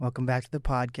Welcome back to the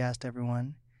podcast,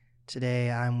 everyone.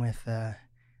 Today I'm with a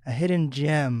hidden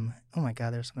gem. Oh my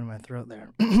God, there's something in my throat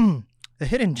there. A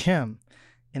hidden gem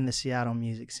in the Seattle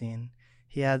music scene.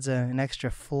 He adds an extra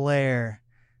flair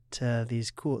to these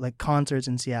cool concerts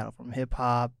in Seattle, from hip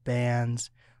hop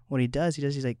bands. What he does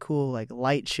these cool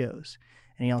light shows,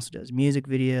 and he also does music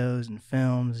videos and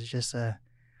films. It's just a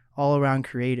all around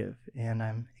creative, and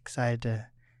I'm excited to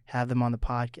have them on the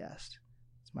podcast.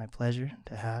 It's my pleasure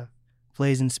to have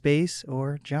Blaze in Space,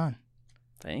 or John.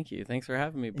 Thank you. Thanks for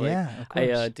having me, Blake. Yeah, of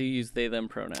course. I do use they, them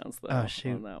pronouns, though,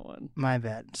 on that one. My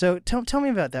bad. So tell me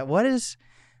about that. What is...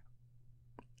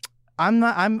 I'm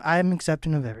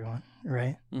accepting of everyone,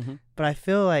 right? Mm-hmm. But I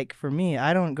feel like, for me,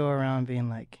 I don't go around being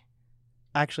like,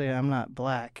 actually, I'm not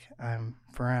black, I'm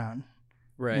brown.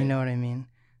 Right. You know what I mean?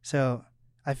 So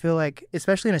I feel like,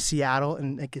 especially in Seattle,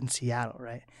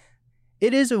 right?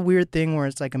 It is a weird thing where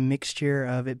it's like a mixture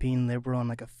of it being liberal and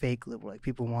like a fake liberal. Like,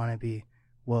 people want to be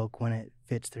woke when it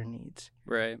fits their needs.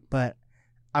 Right. But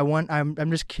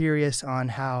I'm just curious on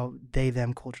how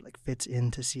they-them culture fits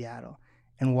into Seattle,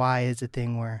 and why it's a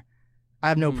thing where I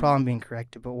have no problem being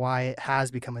corrected, but why it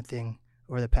has become a thing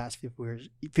over the past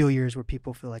few years where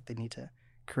people feel like they need to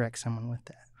correct someone with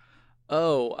that.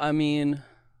 Oh, I mean,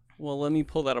 well, let me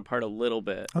pull that apart a little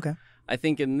bit. Okay. I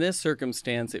think in this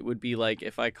circumstance, it would be like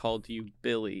if I called you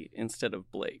Billy instead of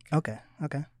Blake. Okay.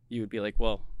 You would be like,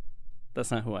 well,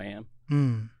 that's not who I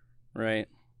am. Right?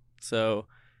 So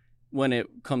when it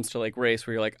comes to race,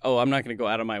 where you're like, oh, I'm not going to go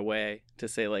out of my way to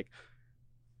say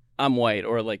I'm white,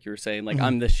 or like you were saying,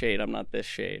 I'm this shade, I'm not this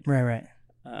shade. Right.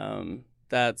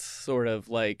 That's sort of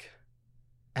like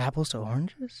apples to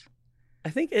oranges? I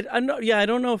think I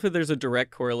don't know if there's a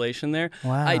direct correlation there.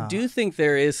 Wow. I do think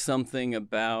there is something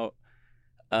about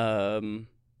I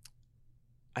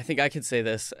think I could say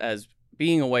this as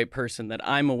being a white person, that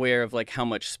I'm aware of how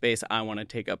much space I want to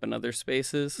take up in other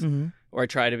spaces, or I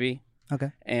try to be.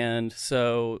 Okay. And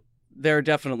so there are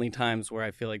definitely times where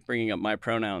I feel like bringing up my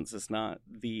pronouns is not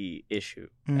the issue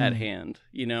at hand.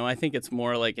 I think it's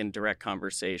more in direct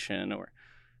conversation, or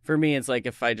for me, it's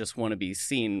if I just want to be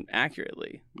seen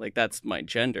accurately, that's my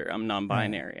gender. I'm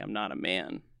non-binary. I'm not a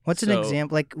man. What's an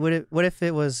example? What if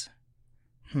it was,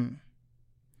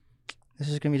 this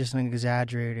is going to be just an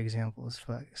exaggerated example as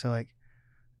fuck. So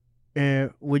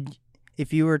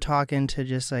if you were talking to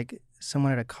just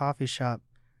someone at a coffee shop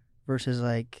versus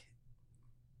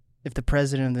if the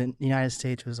president of the United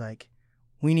States was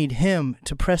we need him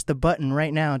to press the button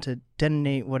right now to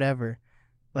detonate whatever,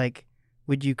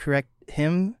 would you correct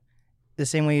him the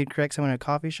same way you'd correct someone at a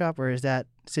coffee shop, or is that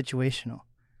situational?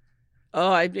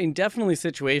 Oh, I mean, definitely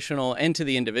situational, and to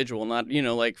the individual. Not,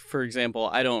 for example,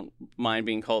 I don't mind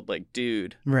being called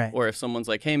dude. Right. Or if someone's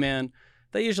like, hey, man,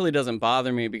 that usually doesn't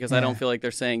bother me because I don't feel like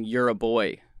they're saying you're a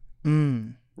boy.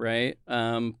 Right.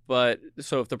 But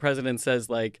so if the president says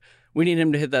we need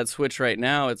him to hit that switch right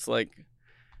now, it's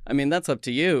I mean, that's up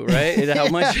to you, right? How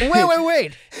much?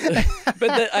 Wait.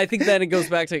 But I think then it goes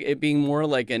back to it being more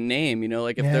like a name,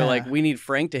 if they're we need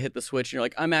Frank to hit the switch, and you're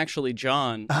I'm actually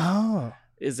John. Oh.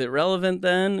 Is it relevant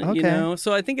then? Okay.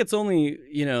 So I think it's only,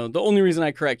 the only reason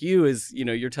I correct you is,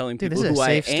 you're telling people who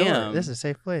I am. This is a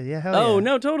safe place. Yeah, hell yeah.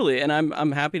 No, totally. And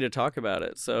I'm happy to talk about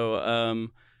it. So,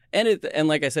 and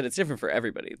like I said, it's different for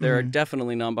everybody. There are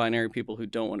definitely non-binary people who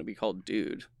don't want to be called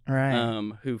dude.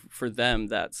 Right. Who, for them,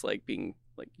 that's being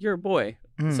you're a boy.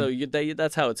 So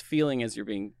that's how it's feeling as you're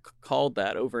being called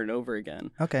that over and over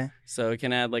again. Okay. So it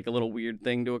can add a little weird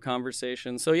thing to a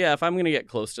conversation. So yeah, if I'm going to get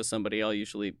close to somebody, I'll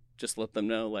usually just let them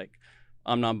know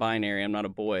I'm non-binary, I'm not a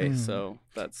boy. So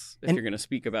that's if you're going to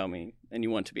speak about me and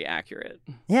you want to be accurate.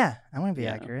 Yeah, I want to be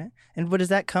accurate. And does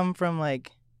that come from a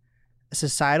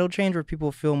societal change where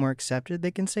people feel more accepted they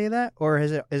can say that? Or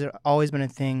has it always been a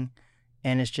thing,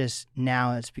 and it's just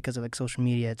now it's because of social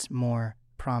media it's more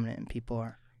prominent and people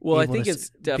are Well, I think it's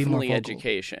definitely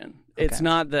education. Okay. It's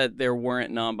not that there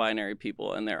weren't non-binary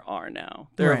people, and there are now.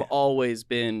 There have always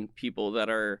been people that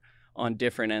are on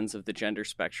different ends of the gender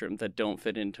spectrum that don't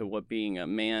fit into what being a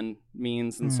man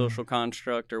means in social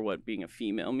construct, or what being a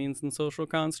female means in social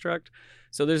construct.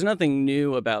 So there's nothing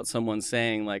new about someone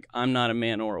saying I'm not a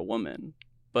man or a woman,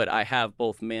 but I have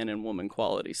both man and woman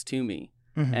qualities to me,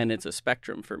 and it's a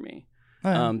spectrum for me.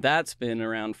 That's been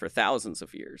around for thousands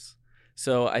of years.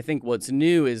 So I think what's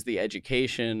new is the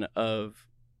education of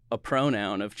a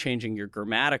pronoun, of changing your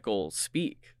grammatical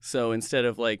speak. So instead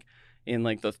of in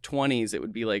the 20s, it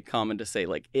would be common to say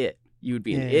it. You would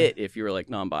be an it if you were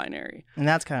non-binary. And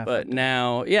that's kind of. But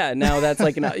now that's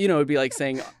it'd be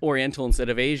saying Oriental instead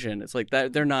of Asian. It's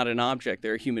that they're not an object;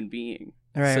 they're a human being.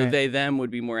 Right, so right. they them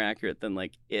would be more accurate than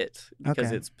it,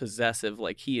 because it's possessive,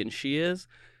 he and she is.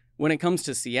 when it comes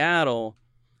to Seattle,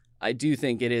 I do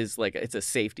think it is like it's a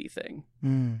safety thing.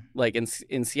 Like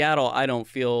in Seattle, I don't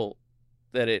feel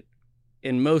that it,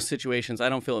 in most situations, I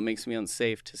don't feel it makes me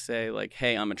unsafe to say like,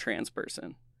 hey, I'm a trans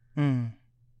person.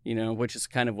 You know, which is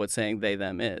kind of what saying they,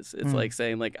 them is. It's like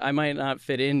saying like, I might not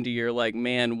fit into your like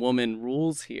man, woman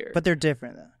rules here. But they're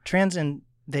different though. Trans and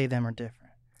they, them are different.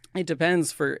 It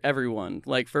depends for everyone.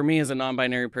 Like for me as a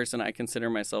non-binary person, I consider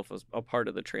myself as a part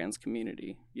of the trans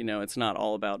community. You know, it's not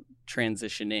all about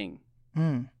transitioning.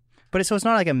 But so it's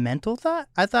not like a mental thought?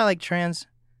 I thought like trans,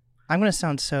 I'm going to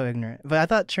sound so ignorant, but I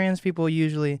thought trans people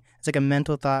usually, it's like a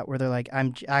mental thought where they're like,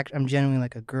 I'm genuinely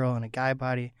like a girl in a guy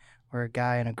body or a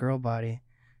guy in a girl body.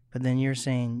 But then you're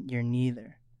saying you're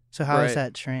neither. So how is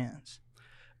that trans?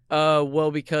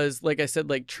 Well, because like I said,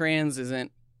 like trans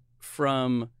isn't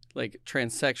from like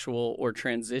transsexual or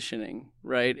transitioning,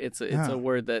 right? It's a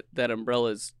word that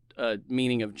umbrellas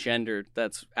meaning of gender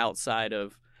that's outside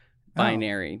of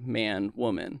binary man,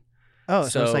 woman. Oh,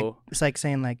 so it's like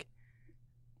saying like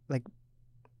I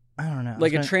don't know.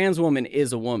 Like a trans woman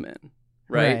is a woman,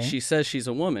 right? She says she's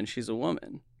a woman. She's a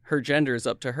woman. Her gender is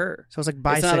up to her. So it's like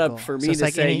bicycle. It's not up for me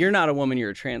to say you're not a woman, you're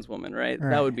a trans woman, right?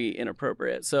 That would be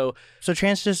inappropriate. So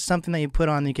trans is just something that you put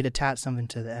on, you could attach something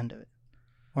to the end of it,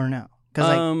 or no?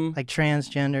 Because like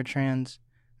transgender, trans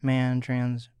man,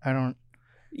 trans. I don't.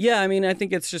 Yeah, I mean, I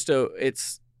think it's just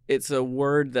it's a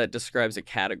word that describes a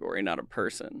category, not a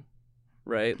person,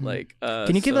 right? Like,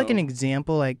 can you give like an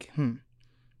example, like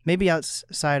maybe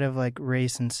outside of like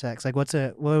race and sex, like what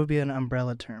would be an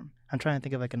umbrella term? I'm trying to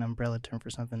think of like an umbrella term for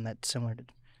something that's similar to.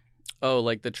 Oh,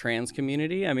 like the trans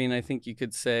community? I mean, I think you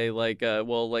could say like,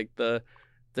 like the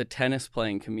tennis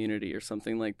playing community or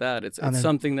something like that. It's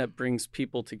something that brings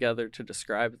people together to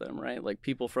describe them, right? Like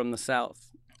people from the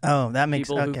South. Oh, that makes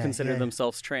people who consider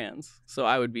themselves trans. So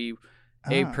I would be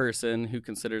a person who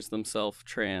considers themselves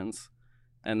trans,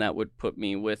 and that would put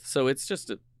me with. So it's just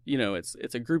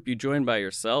it's a group you join by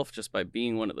yourself just by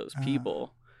being one of those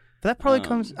people. But that probably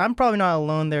comes. I'm probably not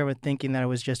alone there with thinking that it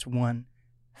was just one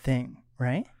thing,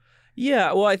 right?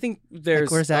 Yeah. Well, I think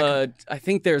there's. Like, I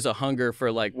think there's a hunger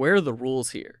for like, where are the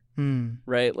rules here?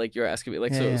 Right? Like you're asking me,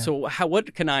 like, so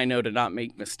what can I know to not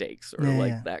make mistakes or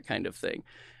that kind of thing?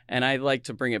 And I like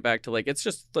to bring it back to like, it's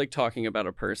just like talking about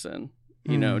a person,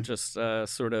 you know, just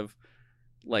sort of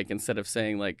like instead of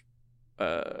saying like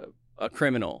a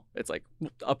criminal, it's like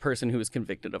a person who is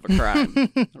convicted of a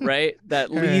crime, right?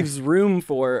 That leaves room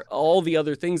for all the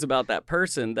other things about that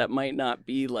person that might not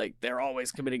be like they're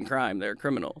always committing crime. They're a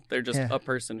criminal. They're just a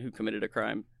person who committed a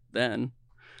crime then.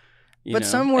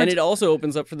 But and it also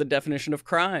opens up for the definition of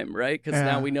crime, right? Because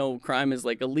now we know crime is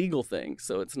like a legal thing,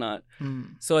 so it's not.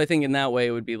 So I think in that way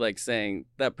it would be like saying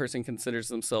that person considers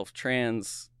themselves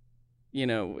trans. You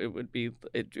know, it would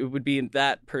be in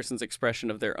that person's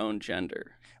expression of their own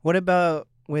gender. What about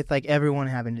with like everyone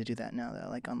having to do that now, though?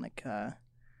 Like on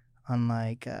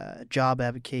job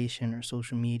application or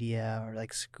social media or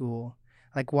like school.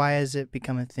 Like, why has it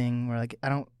become a thing where like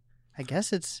I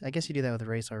guess you do that with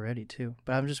race already too.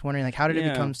 But I'm just wondering, like, how did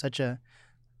it become such a?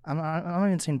 I'm not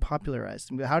even saying popularized,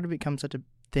 but how did it become such a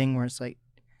thing where it's like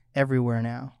everywhere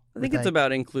now? I think it's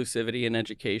about inclusivity and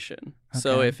education. Okay.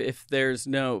 So if there's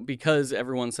because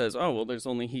everyone says, oh well, there's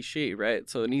only he, she, right?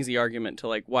 So an easy argument to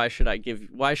like, why should I give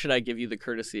you the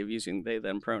courtesy of using they,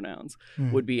 them pronouns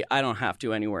would be, I don't have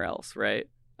to anywhere else, right?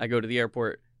 I go to the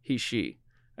airport, he, she.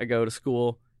 I go to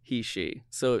school, he, she.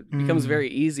 So it becomes very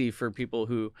easy for people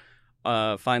who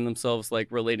find themselves like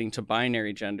relating to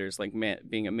binary genders, like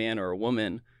being a man or a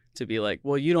woman, to be like,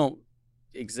 well, you don't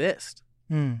exist.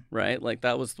 Right? Like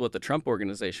that was what the Trump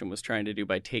organization was trying to do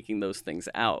by taking those things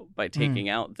out, by taking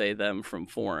out they, them from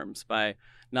forms, by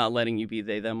not letting you be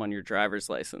they, them on your driver's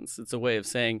license. It's a way of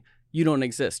saying you don't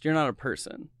exist. You're not a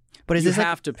person. But you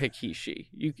have to pick he, she.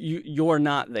 You're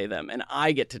not they, them. And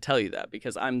I get to tell you that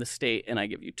because I'm the state and I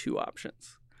give you two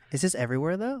options. Is this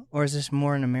everywhere though? Or is this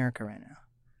more in America right now?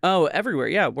 Oh, everywhere.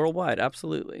 Yeah. Worldwide.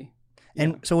 Absolutely.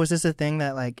 And so was this a thing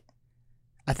that like,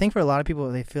 I think for a lot of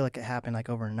people, they feel like it happened like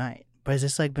overnight. But has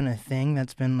this like been a thing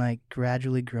that's been like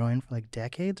gradually growing for like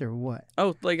decades or what?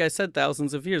 Oh, like I said,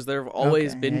 thousands of years. There have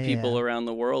always been people around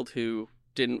the world who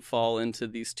didn't fall into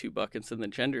these two buckets in the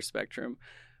gender spectrum.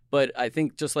 But I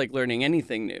think just like learning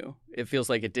anything new, it feels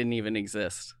like it didn't even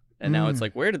exist. And now it's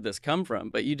like, where did this come from?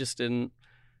 But you just didn't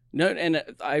know. And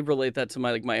I relate that to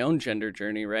my own gender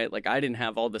journey, right? Like I didn't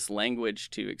have all this language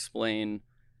to explain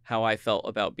how I felt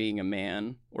about being a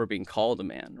man or being called a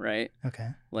man, right? Okay.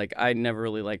 Like I never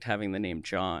really liked having the name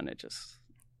John. It just,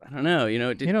 I don't know, you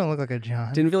don't look like a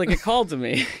John. Didn't feel like it called to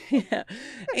me. Yeah.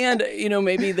 And,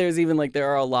 maybe there's even like,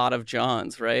 there are a lot of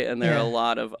Johns, right? And there are a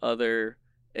lot of other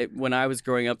when I was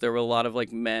growing up, there were a lot of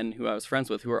like men who I was friends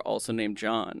with who were also named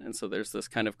John. And so there's this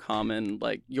kind of common,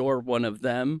 like, you're one of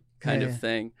them kind of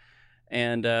thing.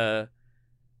 And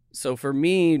so for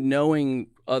me, knowing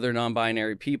other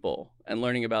non-binary people and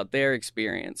learning about their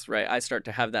experience, right, I start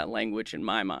to have that language in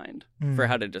my mind for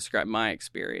how to describe my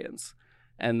experience.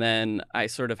 And then I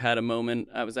sort of had a moment,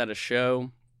 I was at a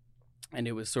show, and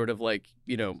it was sort of like,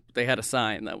 you know, they had a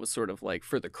sign that was sort of like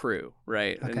for the crew,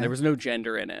 right? Okay. And there was no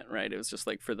gender in it, right? It was just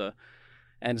like for the,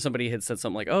 and somebody had said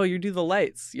something like, oh, you do the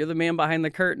lights. You're the man behind the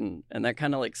curtain. And that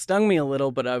kind of like stung me a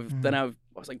little, but then I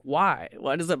was like, why?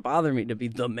 Why does it bother me to be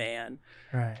the man?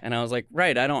 Right. And I was like,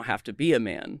 right, I don't have to be a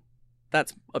man.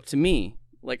 That's up to me.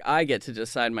 Like, I get to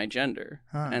decide my gender.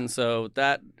 And so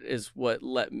that is what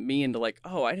let me into like,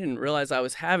 oh, I didn't realize I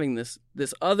was having this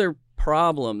other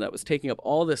problem that was taking up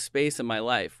all this space in my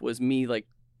life, was me like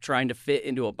trying to fit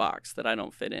into a box that I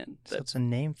don't fit in. So it's a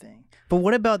name thing. But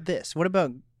what about this? What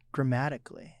about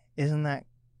grammatically? Isn't that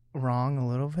wrong a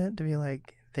little bit to be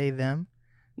like they, them?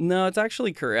 No, it's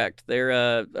actually correct. There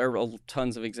are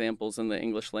tons of examples in the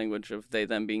English language of they,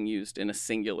 them being used in a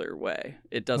singular way.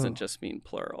 It doesn't just mean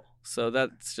plural. So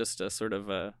that's just a sort of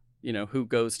a, you know, who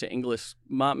goes to English.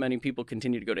 Not many people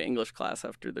continue to go to English class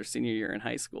after their senior year in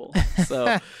high school.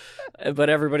 So, but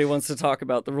everybody wants to talk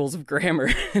about the rules of grammar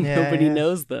and nobody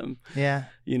knows them. Yeah.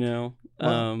 You know?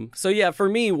 Well, so yeah, for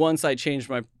me, once I changed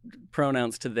my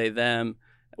pronouns to they, them,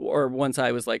 or once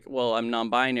I was like, well, I'm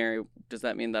non-binary, does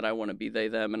that mean that I want to be they,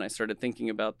 them? And I started thinking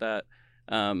about that.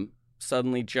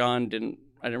 Suddenly I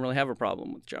didn't really have a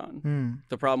problem with John.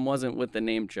 The problem wasn't with the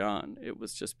name John. It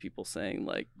was just people saying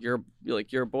like, you're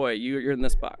a boy, you're in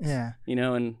this box. Yeah. You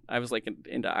know, and I was like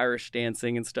into Irish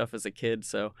dancing and stuff as a kid.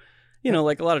 So, you know,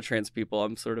 like a lot of trans people,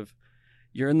 I'm sort of,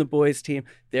 you're in the boys team.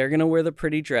 They're going to wear the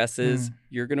pretty dresses.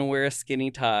 You're going to wear a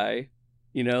skinny tie.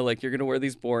 You know, like you're going to wear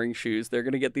these boring shoes. They're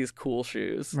going to get these cool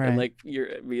shoes. Right. And like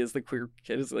me as the queer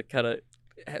kid is like kind of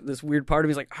this weird part of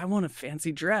me is like, I want a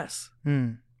fancy dress.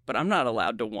 But I'm not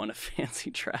allowed to want a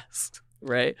fancy dress,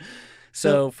 right?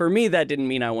 So for me, that didn't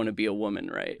mean I want to be a woman,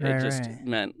 right? It just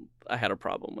meant I had a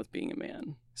problem with being a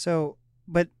man. So,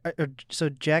 but, so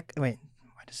Jack, wait,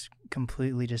 I just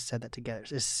completely just said that together.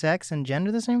 Is sex and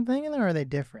gender the same thing, or are they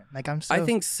different? Like I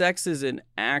think sex is an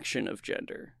action of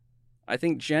gender. I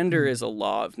think gender is a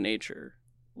law of nature.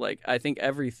 Like, I think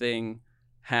everything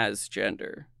has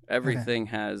gender. Everything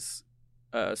has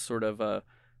sort of a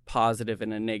positive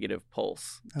and a negative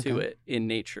pulse to it in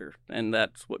nature. And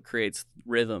that's what creates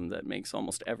rhythm that makes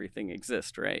almost everything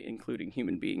exist, right? Including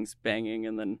human beings banging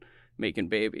and then making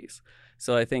babies.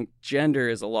 So I think gender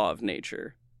is a law of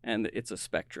nature, and it's a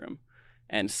spectrum.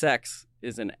 And sex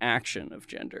is an action of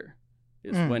gender,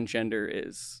 is when gender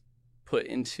is put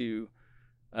into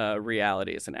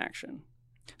reality as an action.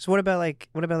 So what about like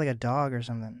a dog or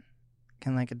something?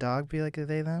 Can like a dog be like a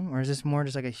they, them? Or is this more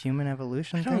just like a human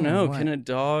evolution thing? I don't know. Can a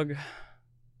dog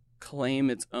claim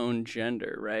its own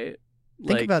gender, right?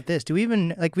 Think about this. Do we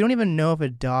even, like, we don't even know if a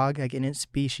dog, like in its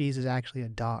species, is actually a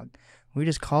dog. We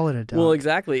just call it a dog. Well,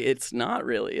 exactly. It's not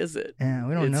really, is it? Yeah,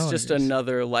 we don't know. It's just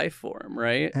another life form,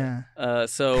 right? Yeah.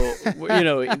 So, you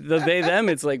know, the they, them,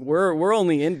 it's like we're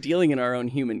only dealing in our own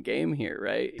human game here,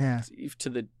 right? Yeah. To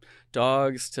the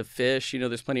dogs, to fish, you know,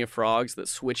 there's plenty of frogs that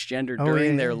switch gender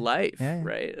during their life,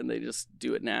 right? And they just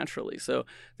do it naturally. So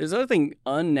there's nothing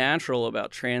unnatural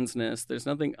about transness. There's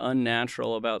nothing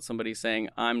unnatural about somebody saying,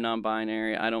 I'm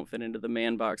non-binary. I don't fit into the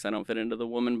man box. I don't fit into the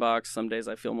woman box. Some days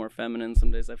I feel more feminine.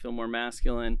 Some days I feel more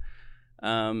masculine.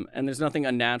 And there's nothing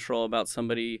unnatural about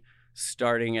somebody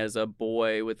starting as a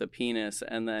boy with a penis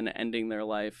and then ending their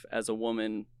life as a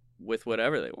woman with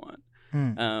whatever they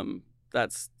want.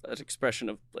 That's an expression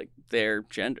of like their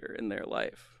gender in their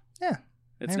life. Yeah.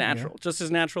 It's natural. Just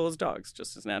as natural as dogs,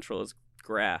 just as natural as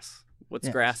grass. What's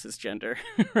grass's gender,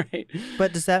 right?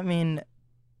 But does that mean,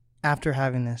 after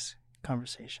having this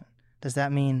conversation, does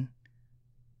that mean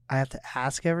I have to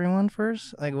ask everyone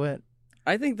first? Like what?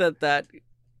 I think that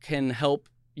can help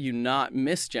you not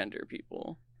misgender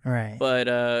people. Right. But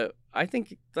I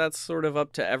think that's sort of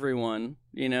up to everyone.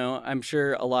 You know, I'm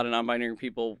sure a lot of non-binary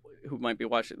people who might be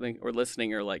watching or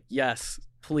listening are like, yes,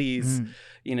 please.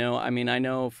 You know, I mean, I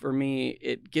know for me,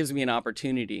 it gives me an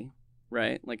opportunity,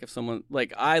 right? Like if someone,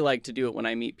 like I like to do it when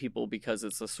I meet people because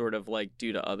it's a sort of like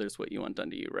do to others what you want done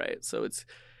to you, right? So it's,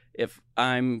 if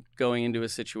I'm going into a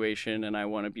situation and I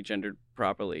want to be gendered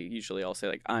properly, usually I'll say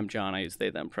like, I'm John, I use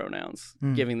they, them pronouns,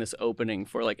 giving this opening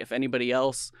for like, if anybody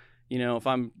else, you know, if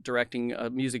I'm directing a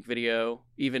music video,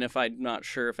 even if I'm not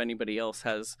sure if anybody else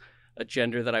has a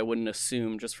gender that I wouldn't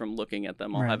assume just from looking at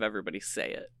them, I'll have everybody say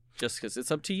it just because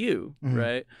it's up to you,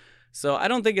 right? So I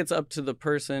don't think it's up to the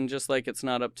person, just like it's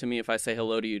not up to me if I say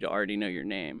hello to you to already know your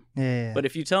name. Yeah. But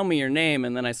if you tell me your name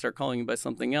and then I start calling you by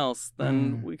something else,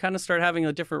 then we kind of start having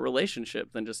a different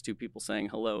relationship than just two people saying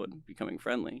hello and becoming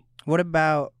friendly. What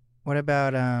about would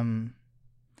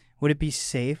it be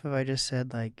safe if I just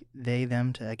said like they,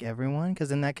 them to like everyone? Because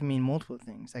then that can mean multiple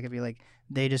things. That could be like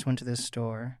they just went to this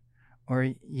store,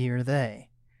 or you're they.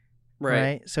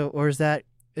 Right. So, or is that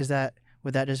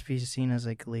would that just be seen as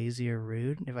like lazy or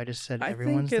rude if I just said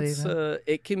everyone's I think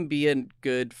it can be a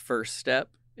good first step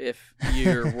if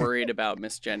you're worried about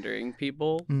misgendering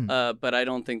people. But I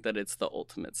don't think that it's the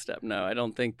ultimate step. No, I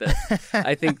don't think that.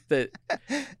 I think that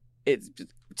it's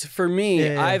for me.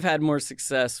 Yeah. I've had more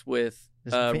success with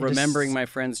remembering my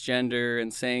friend's gender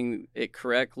and saying it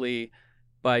correctly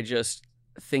by just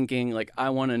thinking like I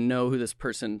want to know who this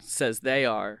person says they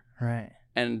are. Right.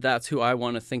 And that's who I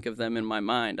want to think of them in my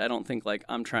mind. I don't think like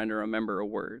I'm trying to remember a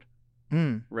word.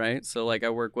 Right? So like I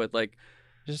work with like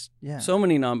so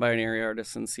many non-binary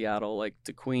artists in Seattle, like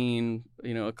DeQueen,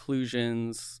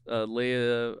 Occlusions,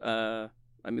 Leah.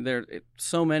 I mean, there are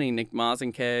so many, Nick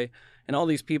Mazenkay, and all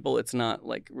these people. It's not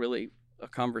like really a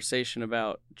conversation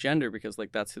about gender because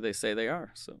like that's who they say they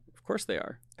are. So of course they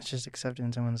are. It's just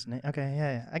accepting someone's name. Okay,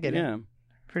 yeah, I get it. Yeah,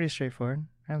 pretty straightforward.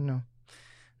 I have no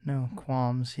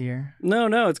qualms here. No,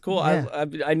 it's cool. Yeah.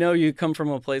 I know you come from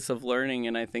a place of learning,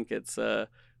 and I think it's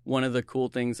one of the cool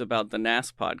things about the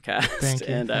NAS podcast. Thank you,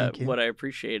 and what I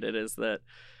appreciated is that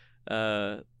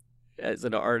as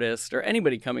an artist or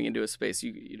anybody coming into a space,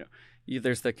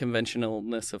 there's the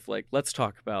conventionalness of like, let's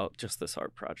talk about just this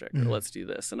art project or let's do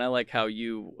this. And I like how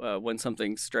you, when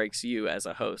something strikes you as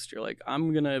a host, you're like,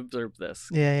 I'm going to observe this.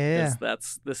 Yeah.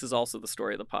 This is also the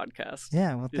story of the podcast.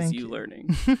 Yeah, well, thank you.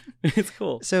 Learning. It's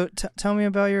cool. So tell me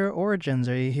about your origins.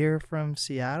 Are you here from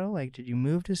Seattle? Like, did you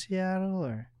move to Seattle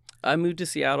or? I moved to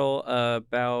Seattle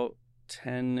about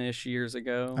 10-ish years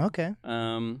ago. Okay.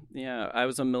 Yeah, I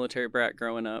was a military brat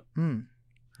growing up.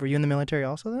 Were you in the military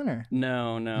also then, or?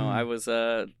 No. I was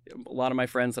a lot of my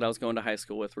friends that I was going to high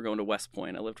school with were going to West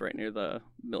Point. I lived right near the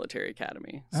military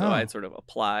academy, so I had sort of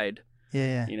applied.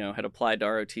 Yeah. Had applied to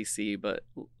ROTC, but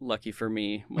lucky for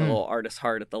me, my little artist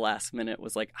heart at the last minute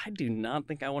was like, I do not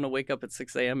think I want to wake up at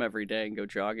 6 a.m. every day and go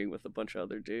jogging with a bunch of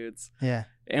other dudes. Yeah.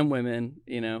 And women,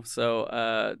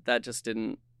 so that just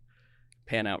didn't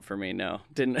pan out for me. No,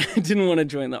 didn't want to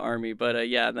join the Army, but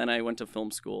then I went to film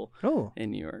school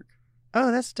in New York. Oh,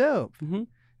 that's dope. Mm-hmm.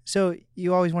 So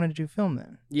you always wanted to do film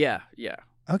then? Yeah.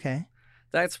 Okay.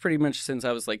 That's pretty much since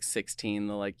I was like 16.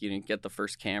 Get the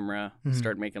first camera,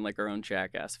 start making like our own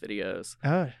Jackass videos.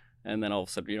 Oh. And then all of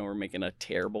a sudden, we're making a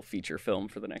terrible feature film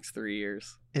for the next 3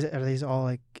 years. Are these all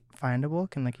like findable?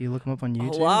 Can like you look them up on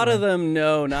YouTube? A lot of them,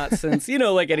 no, not since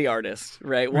like any artist,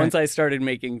 right? Once I started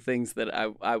making things that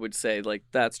I would say like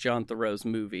that's John Thoreau's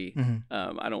movie.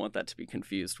 I don't want that to be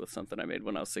confused with something I made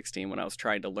when I was 16 when I was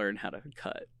trying to learn how to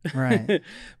cut. Right.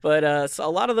 But so a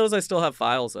lot of those I still have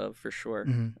files of for sure.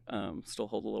 Still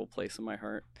hold a little place in my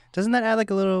heart. Doesn't that add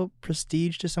like a little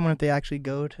prestige to someone if they actually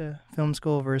go to film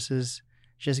school versus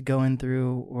just going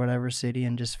through whatever city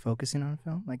and just focusing on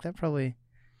film? Like that probably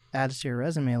adds to your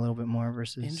resume a little bit more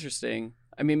versus... Interesting.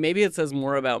 I mean, maybe it says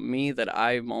more about me that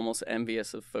I'm almost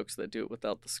envious of folks that do it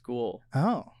without the school.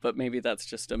 Oh. But maybe that's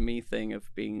just a me thing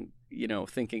of being,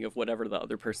 thinking of whatever the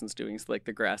other person's doing. So like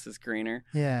the grass is greener.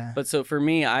 Yeah. But so for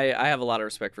me, I have a lot of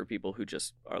respect for people who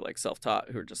just are like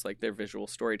self-taught, who are just like they're visual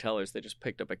storytellers. They just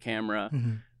picked up a camera.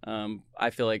 I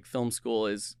feel like film school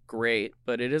is great,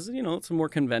 but it is, it's a more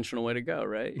conventional way to go,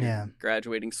 right? Yeah.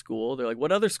 Graduating school. They're like,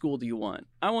 what other school do you want?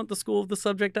 I want the school of the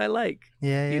subject I like.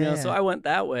 Yeah. So I went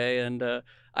that way, and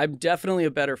I'm definitely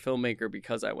a better filmmaker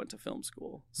because I went to film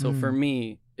school. So for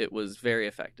me, it was very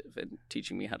effective in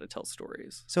teaching me how to tell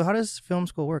stories. So how does film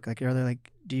school work? Like, are they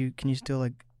like, can you still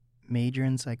like major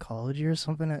in psychology or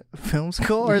something at film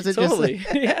school, or is it totally.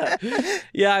 just like...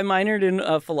 yeah I minored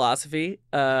in philosophy.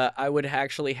 I would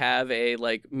actually have a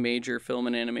like major film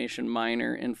and animation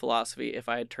minor in philosophy if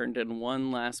I had turned in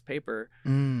one last paper,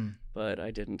 but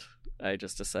I didn't. I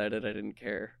just decided I didn't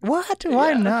care. What?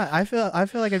 Why not? I feel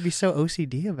like I'd be so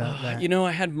OCD about that.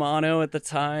 I had mono at the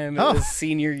time. It was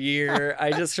senior year.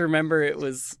 I just remember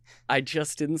I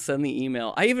just didn't send the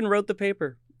email. I even wrote the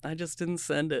paper. I just didn't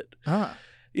send it.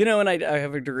 And I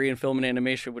have a degree in film and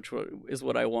animation, which is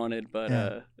what I wanted,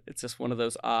 but it's just one of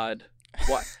those odd.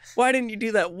 Why didn't you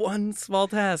do that one small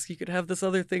task? You could have this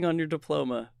other thing on your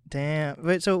diploma. Damn.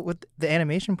 Wait, so with the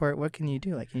animation part, what can you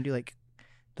do? Like, can you do like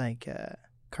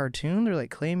cartoons or like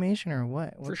claymation or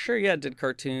what? For sure, yeah. Did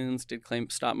cartoons, did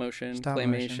stop motion,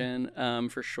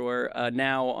 claymation, for sure.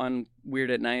 Now on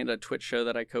Weird at Night, a Twitch show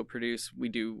that I co-produce, we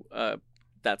do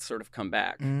that's sort of come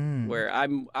back. Mm. Where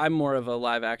I'm more of a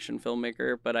live action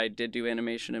filmmaker, but I did do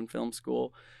animation in film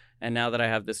school. And now that I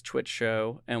have this Twitch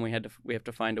show, and we have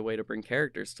to find a way to bring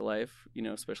characters to life,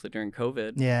 especially during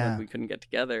COVID when we couldn't get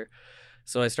together.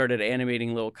 So I started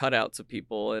animating little cutouts of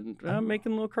people and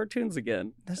making little cartoons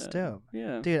again. That's dope.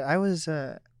 Yeah, dude. I was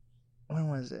when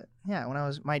was it? Yeah, when I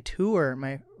was my tour,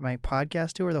 my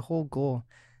podcast tour. The whole goal,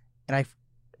 and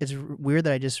it's weird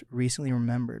that I just recently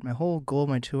remembered. My whole goal of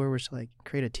my tour was to like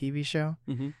create a TV show,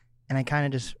 and I kind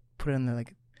of just put it in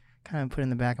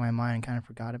the back of my mind and kind of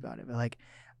forgot about it. But like,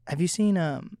 have you seen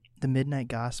The Midnight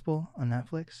Gospel on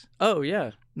Netflix? Oh yeah,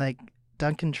 like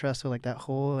Duncan Trussell, like that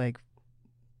whole like,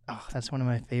 oh, that's one of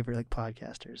my favorite like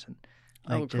podcasters and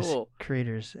like just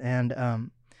creators.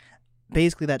 And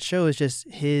basically that show is just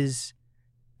his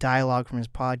dialogue from his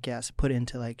podcast put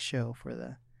into like show for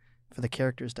the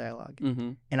characters' dialogue.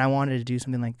 And I wanted to do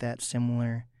something like that,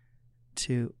 similar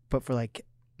to, but for like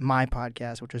my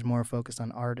podcast, which was more focused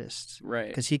on artists, right?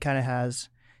 Because he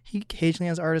occasionally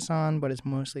has artists on, but it's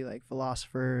mostly like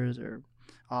philosophers or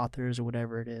authors or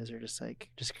whatever it is, or just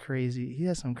crazy. He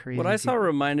has some crazy. What I saw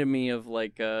reminded me of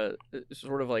like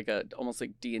sort of like a almost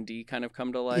like D&D kind of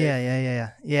come to life. Yeah.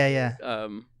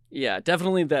 Yeah,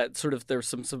 definitely that sort of, there's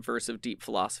some subversive deep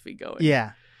philosophy going.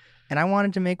 Yeah, and I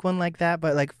wanted to make one like that,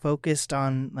 but like focused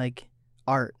on like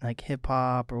art, like hip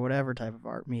hop or whatever type of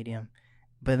art medium.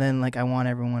 But then like I would want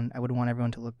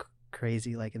everyone to look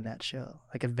crazy like in that show,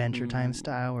 like Adventure Time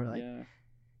style, or like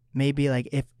maybe like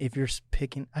if you're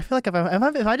picking, I feel like if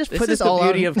I just put this all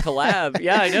the beauty on... of collab.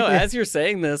 Yeah, I know. As you're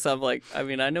saying this, I'm like, I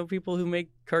mean, I know people who make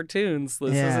cartoons.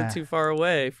 This isn't too far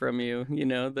away from you.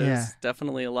 There's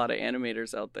definitely a lot of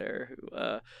animators out there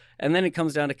who, and then it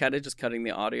comes down to kind of just cutting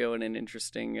the audio in an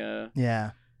interesting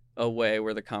a way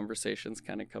where the conversations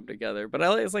kind of come together. But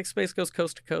it's like Space Ghost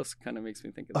Coast to Coast kind of makes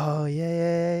me think of that. Oh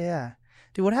yeah.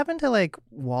 Dude, what happened to like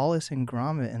Wallace and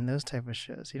Gromit and those type of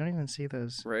shows? You don't even see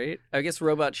those. Right? I guess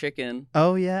Robot Chicken.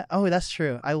 Oh yeah. Oh, that's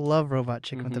true. I love Robot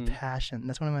Chicken with a passion.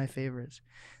 That's one of my favorites.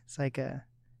 It's like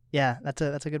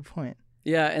that's a good point.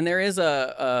 Yeah, and there is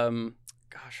I'm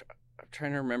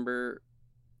trying to remember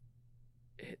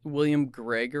William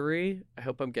Gregory. I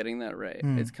hope I'm getting that right.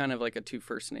 It's kind of like a two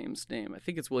first names name. I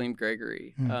think it's William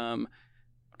Gregory. I'm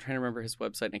trying to remember his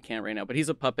website and I can't right now, but he's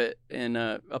a puppet and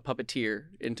a puppeteer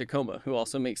in Tacoma who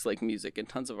also makes like music and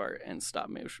tons of art and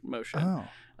stop motion.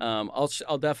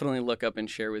 I'll definitely look up and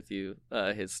share with you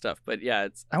his stuff. But yeah,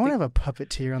 I want to have a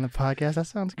puppeteer on the podcast. That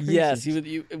sounds crazy. Yes,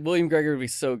 William Gregory would be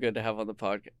so good to have on the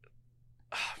podcast.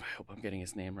 I hope I'm getting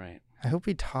his name right. I hope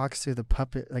he talks through the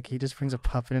puppet. Like he just brings a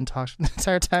puppet and talks the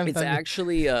entire time. It's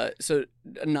actually so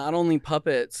not only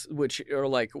puppets, which are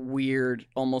like weird,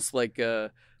 almost like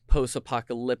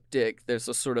post-apocalyptic. There's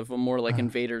a sort of a more like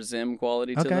Invader Zim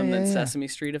quality to them than Sesame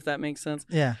Street, if that makes sense.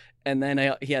 Yeah. And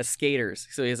then he has skaters.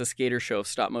 So he has a skater show of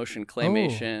stop motion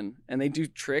claymation, and they do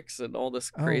tricks and all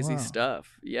this crazy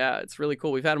stuff. Yeah, it's really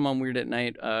cool. We've had him on Weird at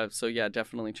Night. So yeah,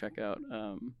 definitely check out.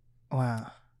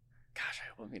 Wow. Gosh, I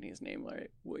hope I'm getting his name right.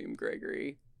 William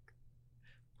Gregory.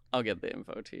 I'll get the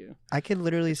info to you. I could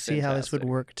literally see how this would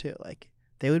work too. Like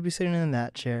they would be sitting in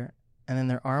that chair, and then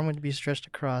their arm would be stretched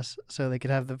across so they could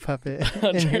have the puppet.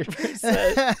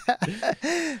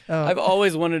 100%. I've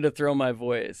always wanted to throw my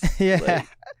voice. Yeah. Like,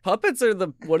 puppets are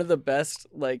one of the best,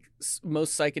 like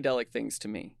most psychedelic things to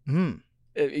me.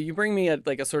 You bring me a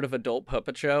sort of adult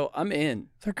puppet show, I'm in.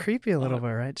 They're creepy a little bit,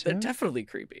 right? Too? They're definitely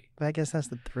creepy. But I guess that's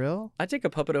the thrill. I take a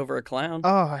puppet over a clown.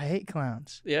 Oh, I hate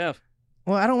clowns. Yeah.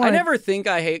 Well, I never think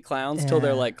I hate clowns till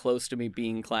they're like close to me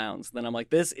being clowns. Then I'm like,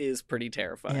 this is pretty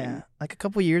terrifying. Yeah. Like a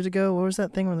couple years ago, what was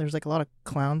that thing where there was like a lot of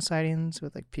clown sightings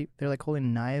with like people? They're like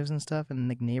holding knives and stuff in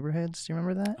like neighborhoods. Do you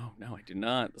remember that? Oh no, I do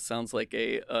not. It sounds like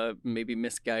a maybe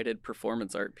misguided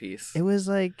performance art piece. It was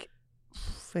like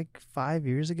 5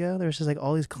 years ago. There was just like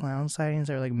all these clown sightings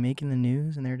that were like making the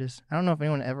news, and they're just, I don't know if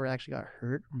anyone ever actually got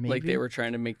hurt. Maybe. Like they were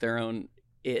trying to make their own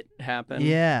it happen.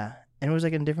 Yeah. And it was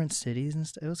like in different cities and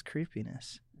stuff. It was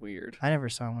creepiness. Weird. I never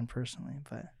saw one personally,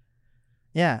 but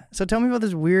yeah. So tell me about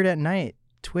this Weird at Night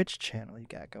Twitch channel you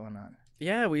got going on.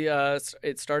 Yeah, we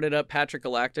it started up. Patrick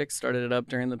Galactic started it up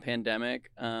during the pandemic.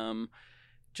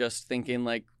 Just thinking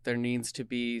like there needs to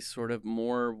be sort of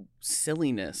more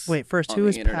silliness. Wait, first, who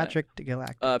is Patrick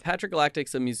Galactic? Patrick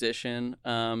Galactic's a musician,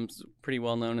 pretty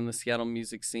well known in the Seattle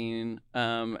music scene.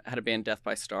 Had a band Death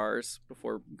by Stars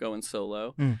before going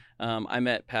solo. I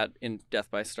met Pat in Death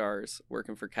by Stars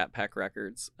working for Cat Pack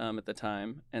Records at the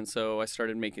time. And so I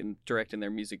started directing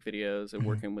their music videos and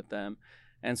working with them.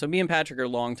 And so me and Patrick are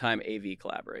longtime AV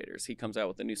collaborators. He comes out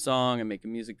with a new song and make a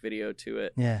music video to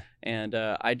it. Yeah. And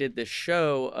I did this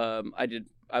show.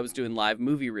 I was doing live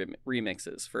movie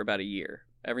remixes for about a year.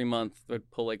 Every month, I'd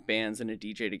pull like bands and a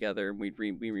DJ together, and we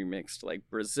remixed like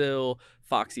Brazil,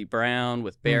 Foxy Brown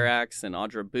with Barax and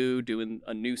Audra Boo doing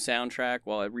a new soundtrack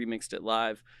while I remixed it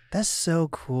live. That's so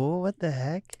cool. What the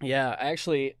heck? Yeah,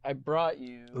 I brought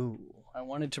you. Ooh. I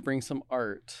wanted to bring some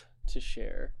art to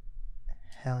share.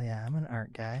 Hell yeah, I'm an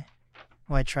art guy.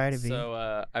 Well, I try to be.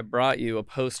 So I brought you a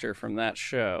poster from that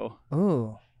show.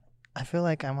 Ooh, I feel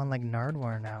like I'm on like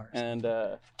Nardwuar now. Or something.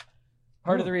 And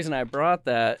part of the reason I brought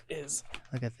that is...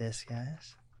 Look at this,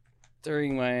 guys.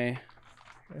 During my...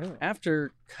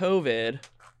 After COVID...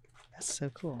 That's so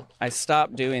cool. I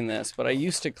stopped doing this, but I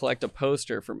used to collect a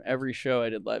poster from every show I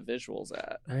did live visuals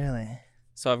at. Really?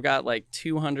 So I've got like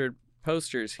 200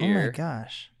 posters here. Oh my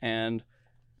gosh. And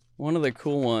one of the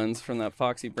cool ones from that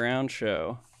Foxy Brown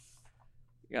show...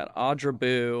 You got Audra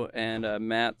Boo and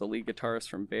Matt, the lead guitarist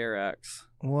from Barax.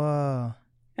 Whoa.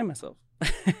 And myself.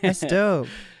 That's dope.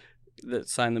 That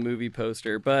signed the movie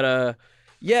poster. But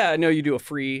yeah, I know you do a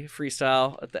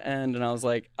freestyle at the end, and I was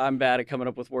like, I'm bad at coming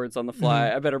up with words on the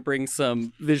fly. I better bring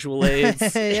some visual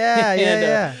aids.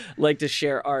 yeah. Like to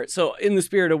share art. So in the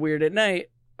spirit of Weird at Night,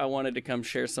 I wanted to come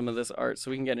share some of this art,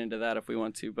 so we can get into that if we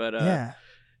want to. But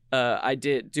I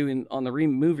did doing on the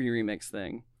movie remix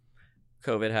thing.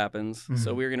 COVID happens,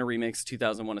 so we were gonna remix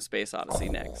 2001: A Space Odyssey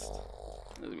next.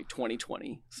 It would be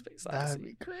 2020 Space Odyssey. That'd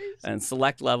be crazy. And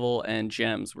Select Level and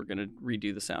Gems were gonna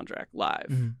redo the soundtrack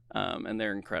live, and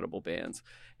they're incredible bands.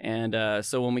 And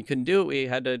so when we couldn't do it, we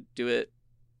had to do it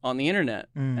on the internet.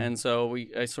 And so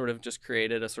I sort of just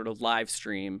created a sort of live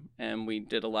stream, and we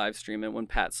did a live stream. And when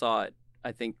Pat saw it,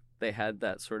 I think they had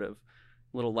that sort of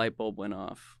little light bulb went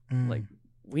off, like,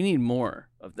 we need more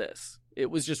of this. It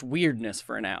was just weirdness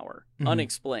for an hour,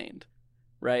 unexplained,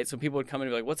 right? So people would come in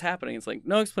and be like, what's happening? It's like,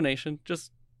 no explanation,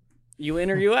 just you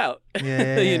in or you out,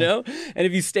 you know? And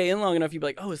if you stay in long enough, you'd be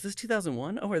like, oh, is this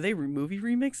 2001? Oh, are they movie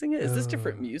remixing it? Is this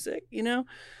different music, you know?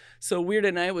 So Weird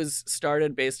at Night was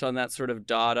started based on that sort of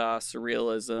Dada,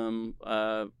 surrealism,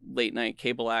 late night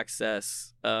cable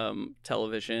access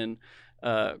television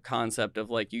concept of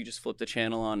like, you just flip the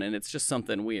channel on and it's just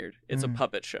something weird. It's a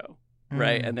puppet show.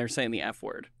 Right, and they're saying the F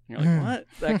word. And you're like, what?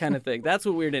 That kind of thing. That's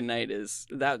what Weird at Night is.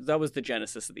 That was the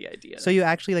genesis of the idea. So you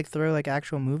actually like throw like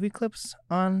actual movie clips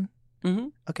on?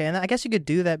 Okay, and I guess you could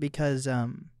do that because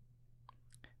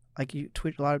like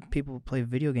Twitch. A lot of people play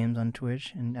video games on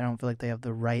Twitch, and I don't feel like they have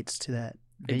the rights to that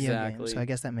video game. So I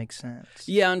guess that makes sense.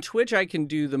 Yeah, on Twitch I can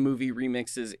do the movie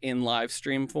remixes in live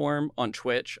stream form on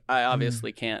Twitch. I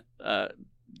obviously can't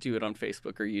do it on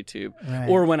Facebook or YouTube,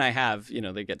 or when I have,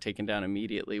 they get taken down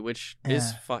immediately, which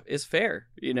is fair.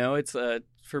 It's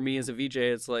for me as a VJ,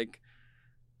 it's like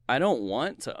I don't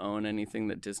want to own anything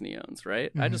that Disney owns,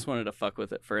 right? I just wanted to fuck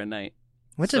with it for a night.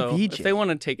 What's a VJ? If they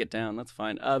want to take it down, that's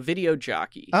fine. Video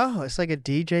jockey. Oh, it's like a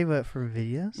DJ but for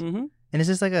videos. And is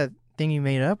this like a thing you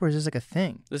made up, or is this like a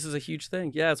thing? This is a huge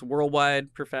thing. Yeah, it's a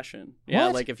worldwide profession. Yeah,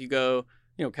 like if you go.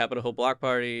 Capitol Hill Block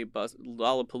Party,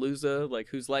 Lollapalooza, like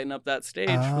who's lighting up that stage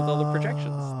with all the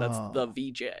projections? That's the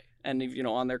VJ. And,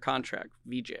 on their contract,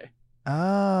 VJ.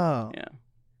 Oh. Yeah.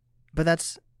 But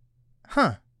that's,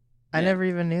 I never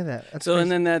even knew that. That's so,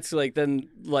 crazy. And then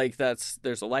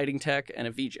there's a lighting tech and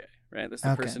a VJ, right? That's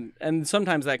the person. And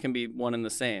sometimes that can be one and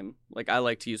the same. Like I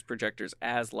like to use projectors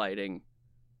as lighting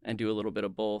and do a little bit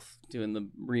of both, doing the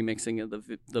remixing of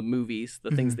the movies, the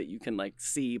things that you can like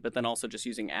see, but then also just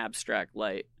using abstract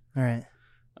light. All right.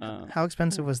 How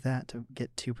expensive was that to get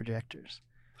 2 projectors?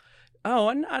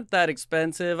 Oh, not that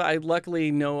expensive. I luckily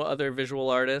know other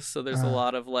visual artists, so there's a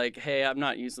lot of like, hey, I'm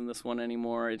not using this one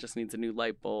anymore. It just needs a new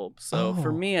light bulb. So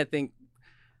for me, I think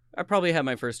I probably had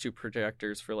my first 2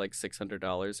 projectors for like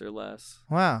 $600 or less.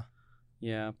 Wow.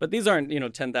 Yeah, but these aren't,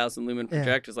 10,000 lumen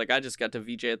projectors. Like I just got to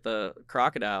VJ at the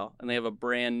Crocodile, and they have a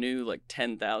brand new like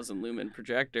 10,000 lumen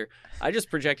projector. I just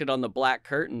projected on the black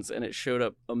curtains, and it showed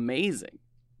up amazing.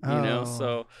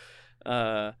 So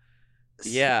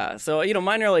yeah. So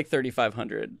mine are like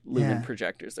 3,500 lumen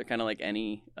projectors. They're kind of like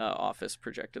any office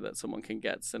projector that someone can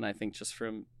get. And I think just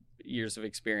from years of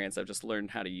experience, I've just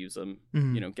learned how to use them.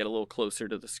 Get a little closer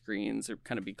to the screens, or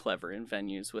kind of be clever in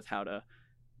venues with how to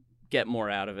get more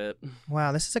out of it.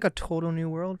 Wow, this is like a total new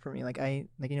world for me. Like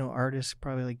artists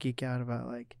probably like geek out about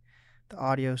like the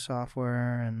audio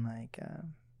software, and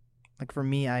like for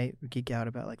me, I geek out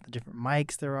about like the different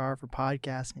mics there are for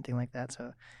podcasts, anything like that.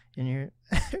 So, and you're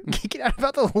geeking out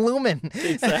about the lumen.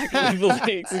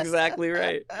 Exactly, exactly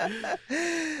right.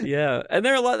 Yeah, and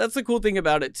there are a lot. That's the cool thing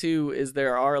about it too, is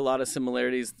there are a lot of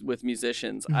similarities with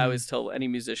musicians. I always tell any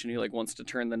musician who like wants to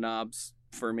turn the knobs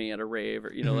for me at a rave,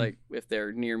 or like if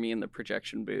they're near me in the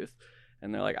projection booth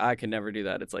and they're like, I can never do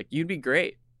that, it's like, you'd be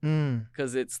great.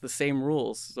 because it's the same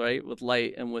rules, right, with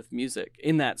light and with music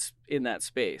in that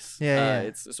space.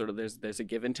 It's sort of there's a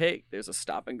give and take. There's a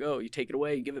stop and go. You take it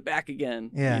away, you give it back again.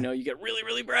 You get really,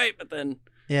 really bright, but then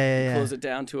close it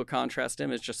down to a contrast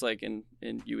image, just like in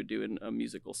you would do in a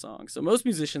musical song. So most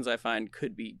musicians, I find,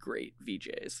 could be great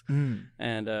VJs,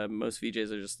 and most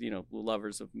VJs are just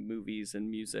lovers of movies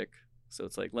and music. So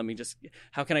it's like,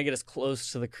 how can I get as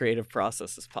close to the creative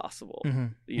process as possible?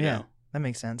 You know. That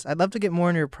makes sense. I'd love to get more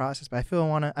into your process, but I still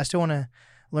want to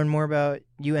learn more about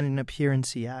you ending up here in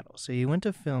Seattle. So you went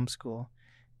to film school,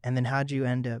 and then how'd you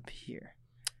end up here?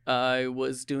 I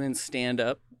was doing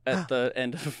stand-up at the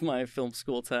end of my film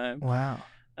school time. Wow.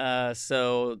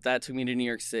 So that took me to New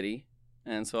York City.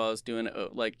 And so I was doing,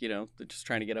 just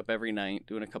trying to get up every night,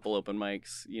 doing a couple open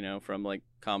mics, from like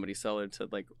Comedy Cellar to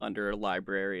like under a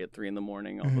library at 3 a.m, all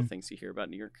the things you hear about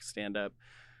New York stand-up.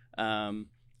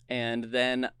 And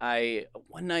then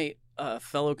one night, a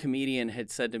fellow comedian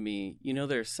had said to me,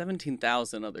 there's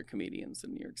 17,000 other comedians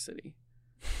in New York City.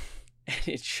 And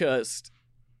it just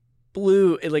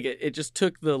blew, it just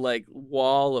took the like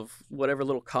wall of whatever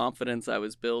little confidence I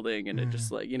was building. And it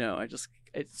just like,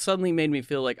 it suddenly made me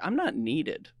feel like I'm not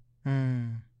needed,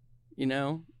 And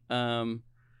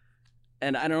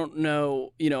I don't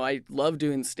know, I love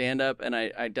doing stand-up, and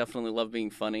I definitely love being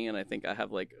funny. And I think I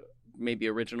have like maybe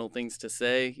original things to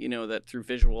say, that through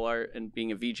visual art and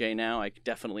being a VJ now, I could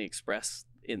definitely express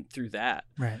through that.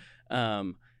 Right.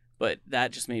 But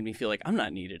that just made me feel like I'm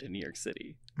not needed in New York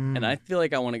City. And I feel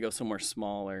like I want to go somewhere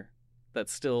smaller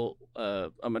that's still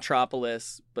a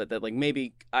metropolis, but that like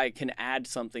maybe I can add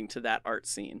something to that art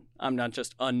scene. I'm not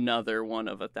just another one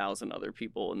of 1,000 other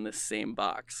people in this same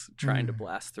box trying to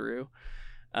blast through.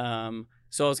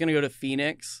 So I was going to go to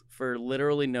Phoenix for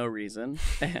literally no reason.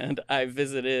 And I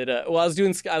visited, I was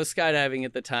skydiving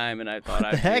at the time, and I thought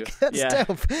That's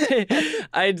dope.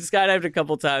 I had skydived a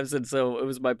couple times. And so it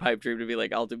was my pipe dream to be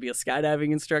like, I'll be a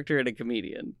skydiving instructor and a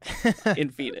comedian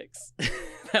in Phoenix.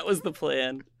 That was the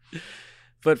plan.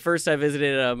 But first I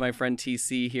visited my friend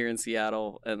TC here in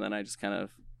Seattle. And then I just kind of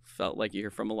felt like you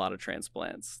hear from a lot of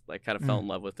transplants. Like kind of fell in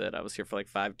love with it. I was here for like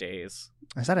 5 days.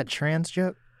 Is that a trans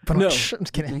joke? No. I'm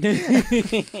just kidding.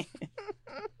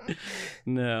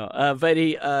 No. But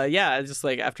he, just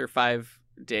like after 5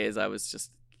 days, I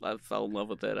fell in love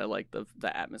with it. I like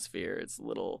the atmosphere. It's a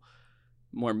little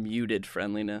more muted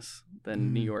friendliness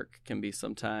than New York can be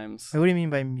sometimes. What do you mean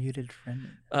by muted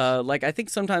friendliness? Like I think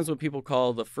sometimes what people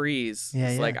call the freeze,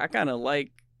 like I kind of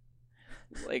like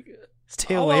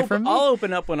stay away from me. I'll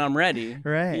open up when I'm ready.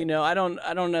 Right. I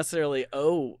don't necessarily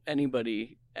owe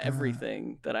anybody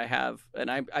everything that I have, and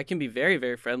I can be very,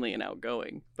 very friendly and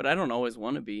outgoing, but I don't always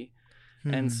want to be.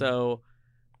 And so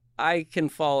I can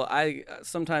fall.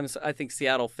 Sometimes I think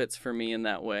Seattle fits for me in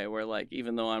that way, where like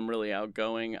even though I'm really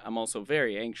outgoing, I'm also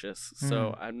very anxious.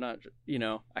 So I'm not,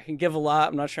 I can give a lot.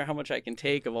 I'm not sure how much I can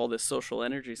take of all this social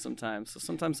energy sometimes. So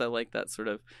sometimes I like that sort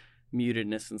of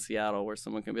mutedness in Seattle, where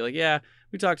someone can be like, yeah,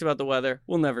 we talked about the weather,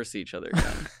 we'll never see each other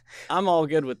again. I'm all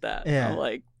good with that. I'm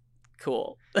like,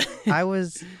 cool.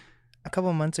 A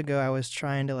couple of months ago, I was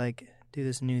trying to like do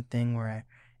this new thing where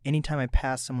anytime I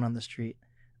passed someone on the street,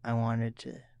 I wanted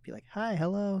to be like, hi,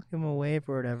 hello, give them a wave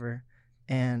or whatever.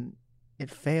 And it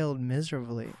failed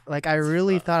miserably. Like I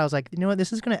really thought, I was like, you know what,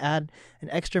 this is going to add an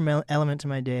extra element to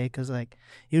my day, because like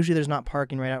usually there's not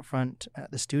parking right out front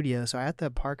at the studio. So I have to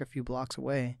park a few blocks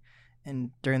away.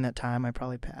 And during that time, I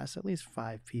probably passed at least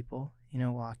 5 people,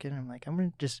 walking. I'm like, I'm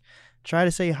going to just try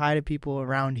to say hi to people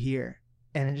around here.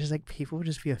 And it's just like, people would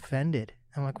just be offended.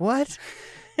 I'm like, what?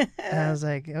 And I was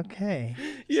like, okay.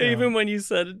 Yeah, so, even when you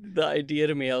said the idea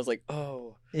to me, I was like,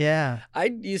 oh. Yeah. I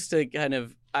used to kind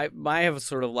of, I have a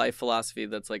sort of life philosophy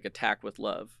that's like attack with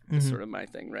love is sort of my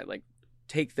thing, right? Like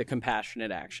take the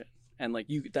compassionate action. And like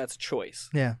that's choice.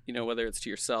 Yeah. Whether it's to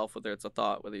yourself, whether it's a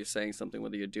thought, whether you're saying something,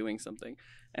 whether you're doing something.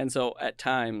 And so at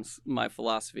times my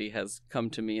philosophy has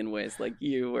come to me in ways like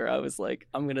you, where I was like,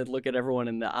 I'm going to look at everyone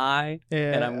in the eye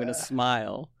and I'm going to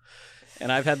smile.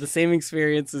 And I've had the same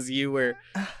experience as you, where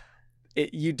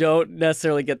you don't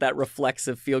necessarily get that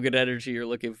reflexive feel-good energy you're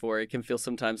looking for. It can feel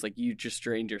sometimes like you just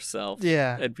drained yourself.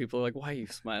 Yeah. And people are like, why are you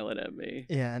smiling at me?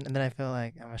 Yeah, and then I feel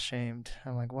like I'm ashamed.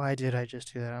 I'm like, why did I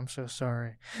just do that? I'm so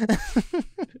sorry.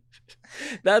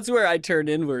 That's where I turn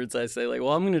inwards. I say like,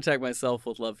 well, I'm going to attack myself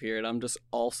with love here, and I'm just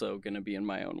also going to be in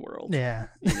my own world. Yeah.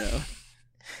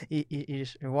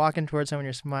 You're walking towards someone,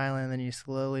 you're smiling, and then you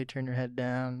slowly turn your head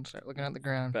down and start looking at the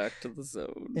ground. Back to the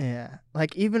zone. Yeah.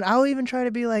 Like I'll even try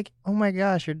to be like, oh my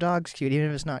gosh, your dog's cute, even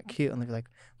if it's not cute. And they'll be like,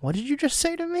 what did you just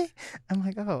say to me? I'm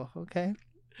like, oh, okay.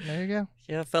 There you go.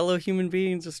 Yeah, fellow human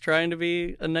beings just trying to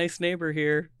be a nice neighbor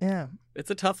here. Yeah.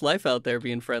 It's a tough life out there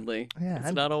being friendly. Yeah.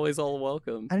 It's not always all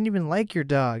welcome. I didn't even like your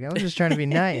dog. I was just trying to be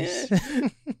nice.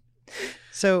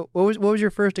 So what was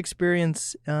your first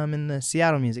experience in the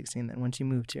Seattle music scene then once you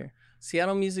moved here?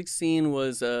 Seattle music scene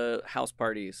was house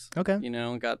parties. Okay. You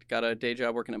know, got a day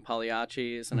job working at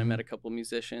Pagliacci's, and I met a couple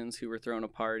musicians who were throwing a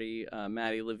party,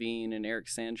 Maddie Levine and Eric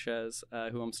Sanchez,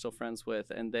 who I'm still friends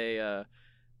with, and they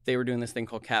were doing this thing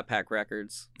called Cat Pack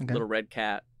Records, Little Red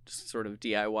Cat, just sort of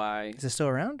DIY. Is it still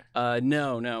around?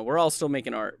 No, we're all still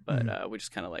making art, but we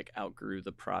just kind of like outgrew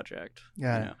the project.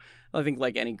 Got it. I think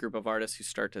like any group of artists who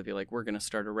start to be like, we're going to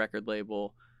start a record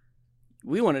label,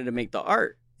 we wanted to make the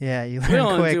art. Yeah, you we learn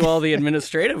don't quick. do all the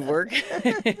administrative work.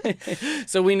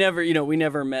 So we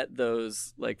never met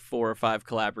those like 4 or 5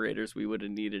 collaborators we would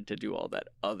have needed to do all that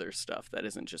other stuff that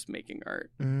isn't just making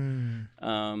art.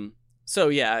 So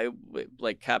yeah,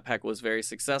 like Cat Pack was very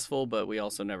successful, but we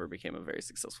also never became a very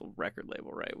successful record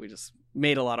label, right? We just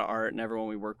made a lot of art, and everyone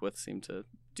we worked with seemed to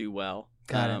do well.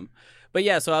 Got it. But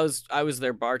yeah, so I was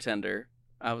their bartender.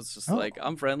 I was just like,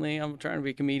 I'm friendly. I'm trying to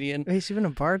be a comedian. Wait, so you've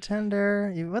been a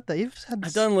bartender?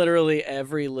 I've done literally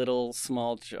every little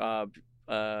small job.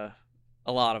 A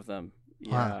lot of them.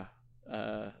 Yeah.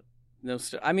 Wow.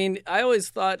 I mean, I always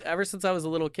thought, ever since I was a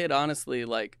little kid, honestly,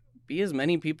 like, be as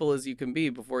many people as you can be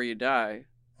before you die.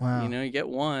 Wow. You know, you get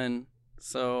one.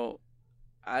 So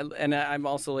I'm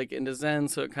also like into Zen,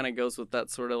 so it kind of goes with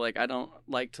that sort of like, I don't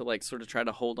like to like sort of try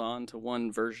to hold on to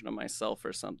one version of myself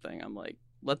or something. I'm like,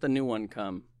 let the new one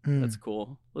come. That's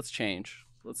cool. Let's change.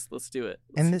 Let's do it.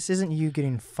 And this isn't you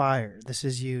getting fired. This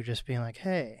is you just being like,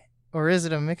 hey. Or is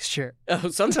it a mixture? Oh,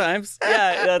 sometimes.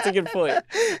 Yeah, that's a good point.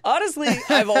 Honestly,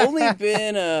 I've only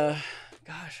been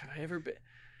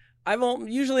I've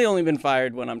usually only been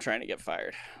fired when I'm trying to get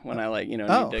fired. When I like, need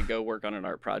to go work on an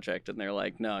art project, and they're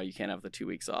like, no, you can't have the 2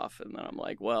 weeks off. And then I'm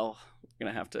like, well, we're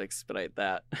going to have to expedite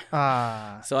that.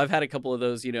 So I've had a couple of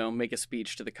those, make a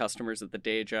speech to the customers at the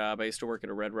day job. I used to work at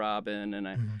a Red Robin,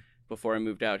 and before I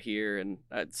moved out here, and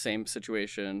same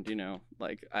situation,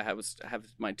 like I have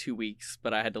my 2 weeks,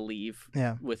 but I had to leave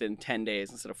within 10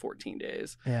 days instead of 14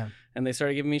 days. Yeah. And they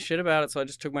started giving me shit about it. So I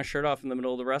just took my shirt off in the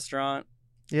middle of the restaurant.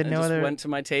 Went to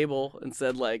my table and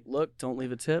said, like, look, don't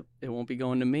leave a tip. It won't be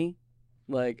going to me.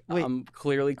 Like, wait. I'm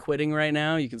clearly quitting right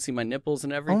now. You can see my nipples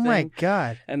and everything. Oh, my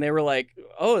God. And they were like,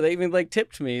 they even, like,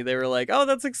 tipped me. They were like, oh,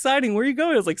 that's exciting. Where are you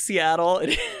going? I was like, Seattle.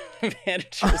 And the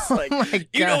manager's like,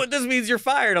 you know what this means? You're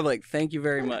fired. I'm like, thank you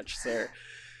very much, sir.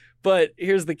 But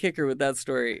here's the kicker with that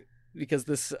story, because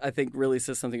this, I think, really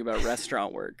says something about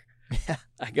restaurant work. Yeah.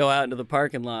 I go out into the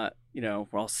parking lot, we're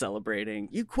all celebrating.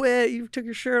 You quit, you took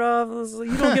your shirt off,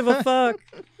 you don't give a fuck.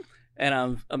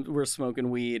 And we're smoking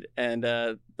weed, and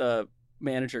the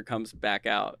manager comes back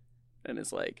out and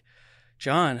is like,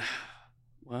 John,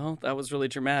 well, that was really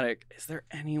dramatic. Is there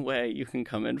any way you can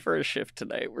come in for a shift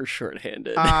tonight? We're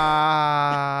shorthanded. No,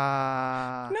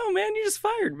 man, you just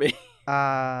fired me.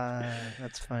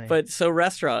 That's funny. But so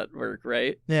restaurant work,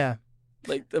 right? Yeah.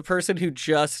 Like the person who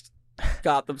just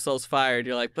got themselves fired,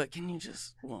 you're like, but can you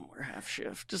just one more half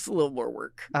shift, just a little more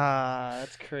work?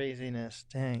 That's craziness.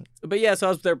 Dang. But yeah, so I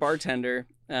was their bartender,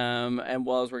 and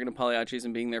while I was working at Pagliacci's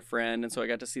and being their friend, and so I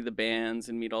got to see the bands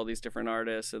and meet all these different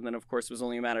artists, and then of course it was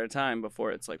only a matter of time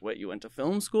before it's like, what, you went to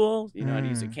film school, you know how to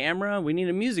use a camera, we need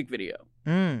a music video.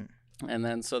 And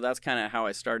then so that's kind of how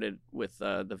I started with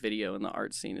the video and the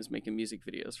art scene, is making music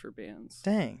videos for bands.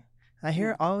 Dang.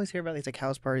 I always hear about these like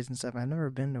house parties and stuff. I've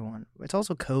never been to one. It's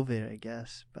also COVID, I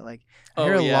guess. But like, I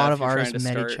hear a lot of artists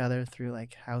met each other through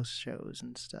like house shows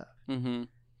and stuff.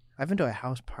 I've been to a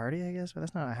house party, I guess, but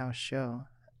that's not a house show.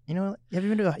 Have you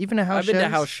been to even a house? I've been to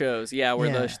house shows, yeah,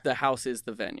 where the house is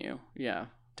the venue, yeah.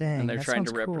 Dang, and they're trying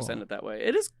to represent it that way.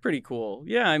 It is pretty cool.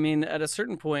 Yeah, I mean, at a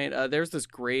certain point, there's this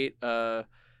great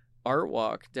art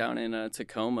walk down in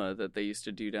Tacoma that they used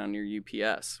to do down near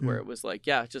UPS, where it was like,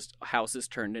 just houses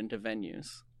turned into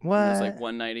venues. What? And it was like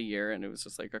one night a year, and it was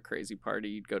just like a crazy party.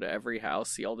 You'd go to every house,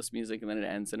 see all this music, and then it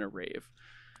ends in a rave.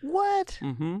 What?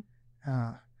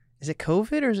 Is it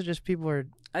COVID, or is it just people are...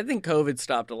 I think COVID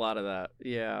stopped a lot of that,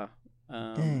 yeah.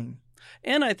 Dang.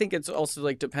 And I think it's also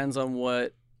like depends on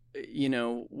what,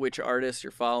 which artists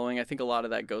you're following. I think a lot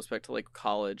of that goes back to like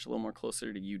college, a little more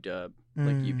closer to UW,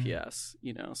 like UPS,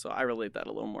 so I relate that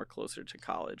a little more closer to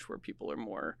college, where people are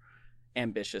more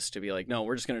ambitious to be like, no,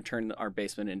 we're just going to turn our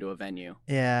basement into a venue.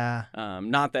 Yeah.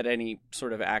 Not that any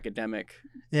sort of academic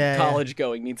college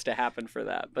going needs to happen for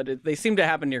that, but they seem to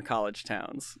happen near college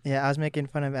towns. Yeah, I was making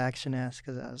fun of Action S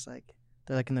because I was like,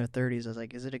 they're like in their 30s. I was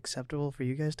like, is it acceptable for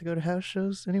you guys to go to house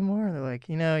shows anymore? And they're like,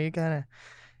 you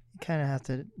You kind of have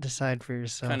to decide for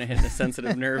yourself. Kind of hitting a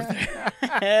sensitive nerve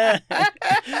there.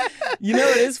 You know,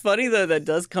 it is funny, though, that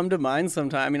does come to mind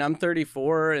sometimes. I mean, I'm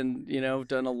 34 and, you know,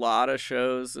 done a lot of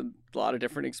shows and a lot of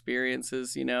different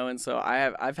experiences, you know, and so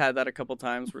I've had that a couple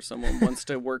times where someone wants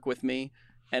to work with me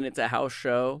and it's a house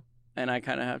show. And I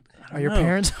kind of have. Are your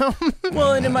parents home?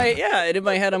 Well, and in my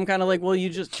head, I'm kind of like, well,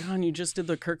 John, you just did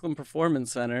the Kirkland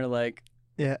Performance Center, like,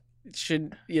 yeah,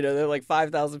 should, you know, there are like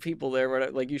 5,000 people there,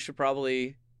 where like you should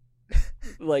probably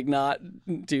like not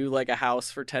do like a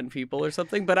house for 10 people or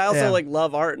something. But I also like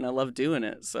love art and I love doing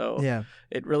it, so yeah,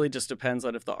 it really just depends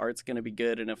on if the art's going to be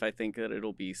good and if I think that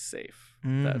it'll be safe.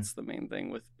 That's the main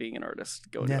thing with being an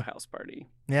artist. Going to a house party.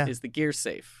 Yeah, is the gear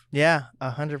safe? Yeah,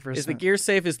 100%. Is the gear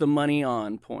safe? Is the money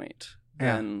on point?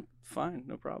 Then fine,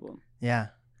 no problem. Yeah.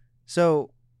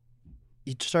 So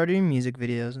you started doing music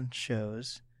videos and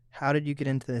shows. How did you get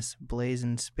into this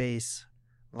blazing space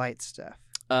light stuff?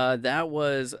 That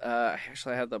was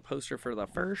actually I had the poster for the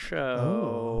first show.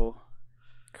 Oh.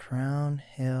 Crown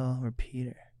Hill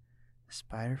Repeater. The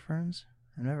Spider Ferns?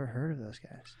 I've never heard of those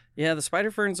guys. Yeah, the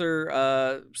Spider Ferns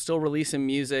are still releasing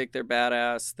music. They're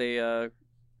badass. They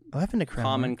What happened to Kremwork?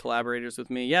 Common collaborators with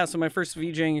me. Yeah, so my first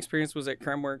VJing experience was at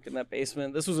Kremwork in that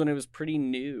basement. This was when it was pretty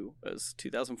new. It was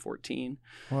 2014.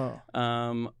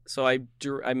 Whoa. So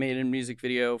I made a music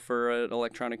video for an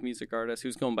electronic music artist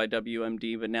who's going by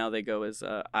WMD, but now they go as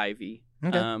Ivy.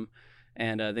 Okay.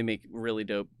 And they make really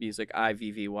dope music,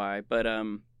 IVVY. But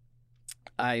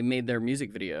I made their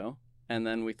music video, and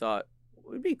then we thought it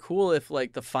would be cool if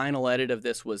like the final edit of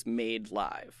this was made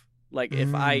live. Like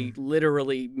if I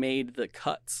literally made the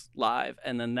cuts live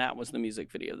and then that was the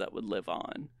music video that would live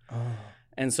on. Oh.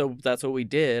 And so that's what we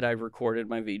did. I recorded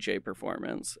my VJ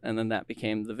performance and then that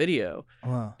became the video.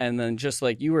 Wow. And then just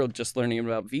like you were just learning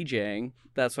about VJing,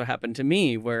 that's what happened to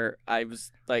me where I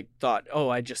was like thought, oh,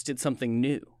 I just did something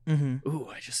new. Mm-hmm. Ooh,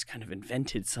 I just kind of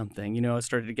invented something. You know, I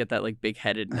started to get that like big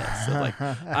headedness. So like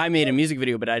I made a music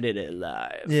video, but I did it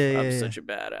live. I'm such a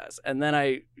badass. And then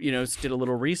I, you know, did a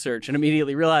little research and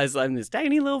immediately realized I'm this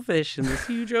tiny little fish in this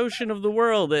huge ocean of the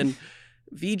world. And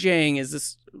VJing is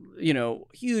this, you know,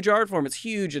 huge art form. It's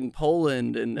huge in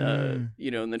Poland and,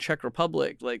 you know, in the Czech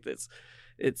Republic. Like this,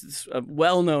 it's a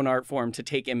well-known art form to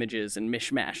take images and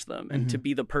mishmash them and to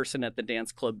be the person at the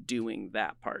dance club doing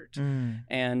that part.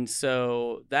 And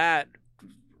so that,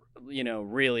 you know,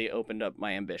 really opened up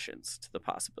my ambitions to the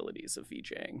possibilities of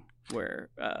VJing, where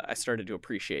I started to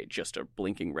appreciate just a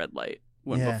blinking red light.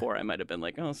 When before I might have been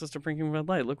like, oh, it's just a blinking red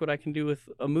light. Look what I can do with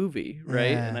a movie,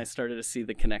 right? And I started to see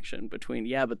the connection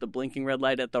between, but the blinking red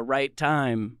light at the right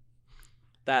time,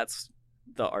 that's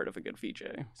the art of a good VJ.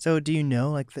 So do you know,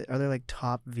 like, are there, like,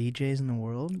 top VJs in the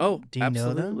world? Oh, do you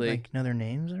absolutely. know them? Like, know their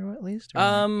names or at least?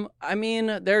 Or? I mean,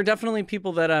 there are definitely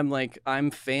people that I'm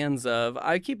fans of.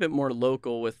 I keep it more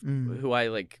local with who I,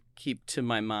 like, keep to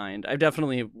my mind. I've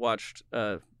definitely watched,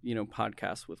 you know,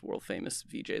 podcasts with world famous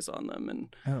VJs on them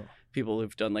and people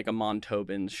who've done like a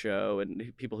Montauban show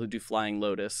and people who do Flying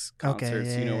Lotus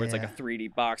concerts, you know, where it's like a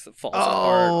 3D box that falls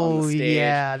apart on the stage. Oh,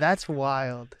 yeah, that's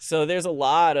wild. So there's a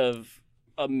lot of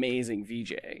amazing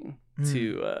VJing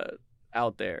to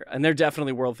out there. And they're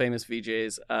definitely world famous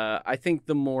VJs. I think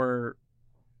the more,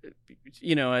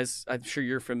 you know, as I'm sure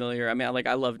you're familiar, I mean,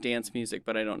 I love dance music,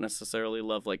 but I don't necessarily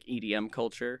love like EDM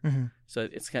culture. So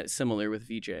it's kind of similar with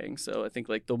VJing. So I think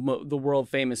like the world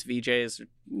famous VJs are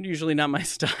usually not my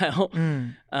style.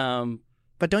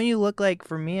 But don't you look like,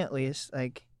 for me at least,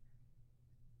 like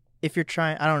if you're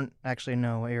trying, I don't actually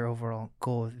know what your overall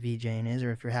goal with VJing is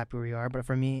or if you're happy where you are, but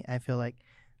for me, I feel like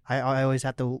I always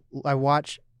have to, I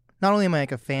watch, not only am I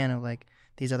like a fan of like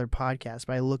these other podcasts,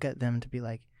 but I look at them to be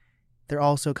like, they're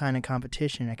also kind of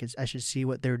competition. I should see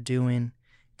what they're doing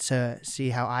to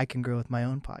see how I can grow with my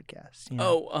own podcast. You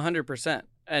know? Oh, 100%.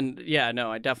 And yeah, no,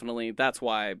 I definitely, that's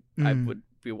why I would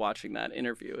be watching that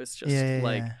interview. It's just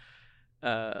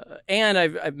and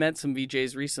I've met some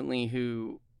VJs recently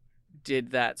who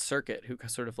did that circuit, who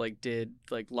sort of like did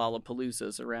like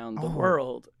Lollapaloozas around the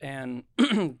world. And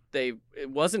it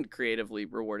wasn't creatively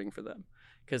rewarding for them.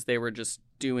 Because they were just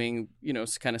doing, you know,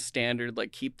 kind of standard,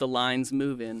 like keep the lines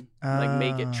moving, like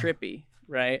make it trippy,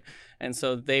 right? And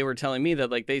so they were telling me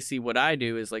that like they see what I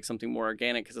do is like something more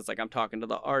organic because it's like I'm talking to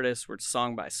the artist, we're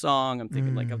song by song. I'm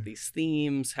thinking like of these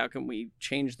themes. How can we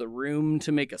change the room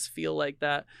to make us feel like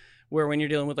that? Where when you're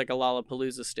dealing with like a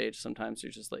Lollapalooza stage, sometimes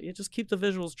you're just like, just keep the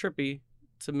visuals trippy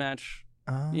to match,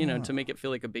 you know, to make it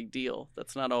feel like a big deal.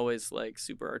 That's not always like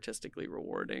super artistically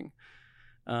rewarding.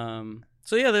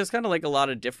 So yeah, there's kind of like a lot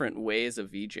of different ways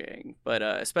of VJing, but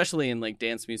especially in like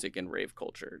dance music and rave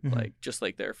culture, like just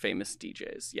like their famous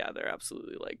DJs. Yeah, they're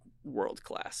absolutely like world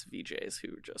class VJs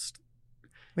who just.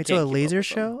 Wait, so a laser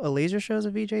show? A laser show is a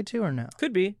VJ too, or no?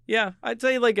 Could be, yeah. I'd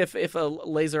say like if a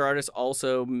laser artist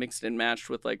also mixed and matched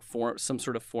with like some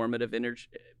sort of formative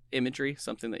imagery,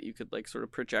 something that you could like sort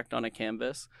of project on a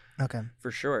canvas. Okay.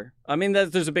 For sure. I mean,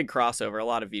 there's a big crossover. A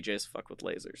lot of VJs fuck with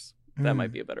lasers. That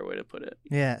might be a better way to put it.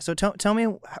 Yeah. So tell me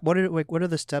what are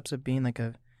the steps of being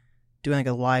doing like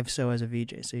a live show as a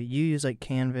VJ? So you use like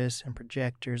canvas and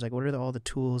projectors. Like what are all the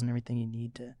tools and everything you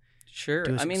need to? Sure.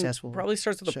 I mean, probably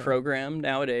starts with a program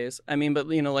nowadays. I mean, but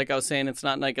you know, like I was saying, it's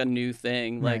not like a new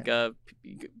thing. Like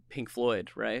Pink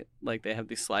Floyd, right? Like they have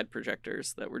these slide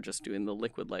projectors that were just doing the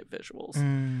liquid light visuals.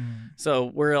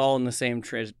 So we're all in the same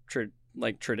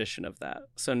tradition of that.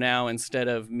 So now instead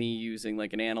of me using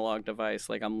like an analog device,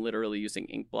 like I'm literally using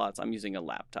ink blots, I'm using a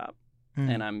laptop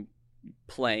and I'm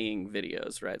playing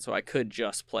videos, right? So I could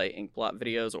just play ink blot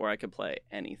videos or I could play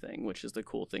anything, which is the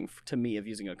cool thing to me of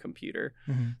using a computer.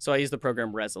 So I use the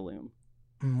program Resolume.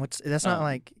 That's not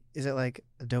like, is it like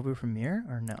Adobe Premiere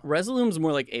or no? Resolume's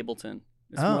more like Ableton.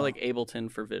 It's more like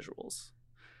Ableton for visuals.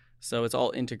 So it's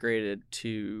all integrated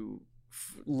to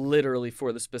literally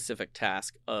for the specific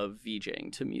task of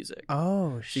VJing to music.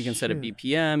 So you can set a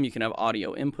BPM, you can have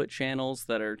audio input channels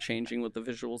that are changing what the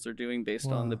visuals are doing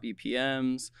based on the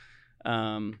BPMs.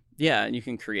 And you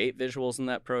can create visuals in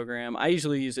that program. I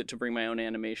usually use it to bring my own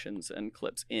animations and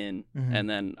clips in, and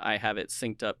then I have it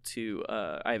synced up to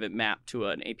I have it mapped to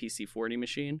an APC40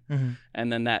 machine,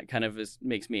 and then that kind of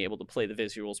makes me able to play the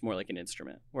visuals more like an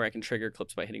instrument, where I can trigger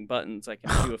clips by hitting buttons, I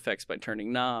can do effects by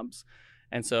turning knobs,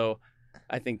 and so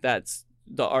I think that's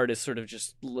the artist sort of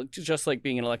just like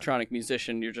being an electronic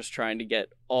musician, you're just trying to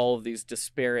get all of these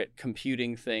disparate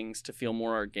computing things to feel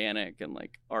more organic, and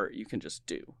like art you can just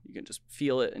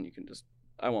feel it, and you can just,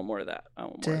 I want more of that. I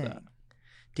want more of that.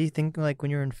 Do you think like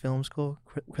when you were in film school,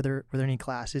 were there any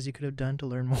classes you could have done to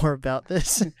learn more about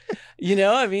this? You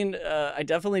know, I mean, I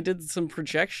definitely did some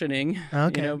projectioning,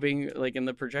 you know, being like in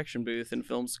the projection booth in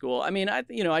film school. I mean,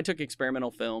 I took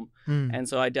experimental film. And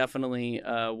so I definitely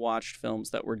watched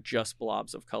films that were just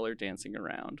blobs of color dancing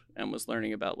around and was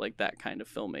learning about like that kind of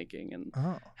filmmaking, and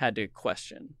had to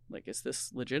question, like, is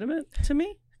this legitimate to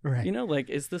me? Right. You know, like,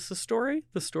 is this the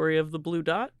story of the blue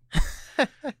dot?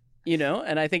 You know,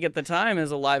 and I think at the time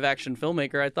as a live action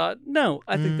filmmaker, I thought, no,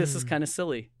 I think this is kind of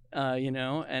silly, you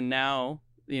know, and now,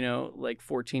 you know, like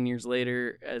 14 years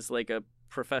later as like a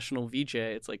professional VJ,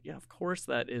 it's like, yeah, of course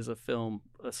that is a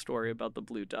story about the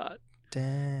blue dot.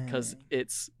 Dang. Because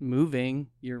it's moving,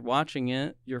 you're watching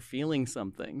it, you're feeling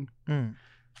something.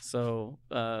 So,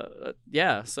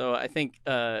 so I think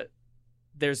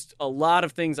there's a lot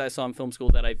of things I saw in film school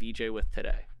that I VJ with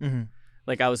today.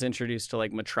 Like I was introduced to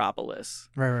like Metropolis,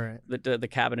 right. The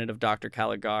Cabinet of Dr.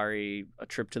 Caligari, A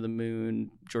Trip to the Moon,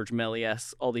 George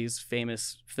Méliès, all these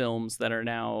famous films that are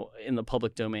now in the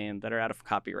public domain that are out of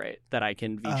copyright that I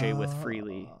can VJ with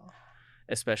freely,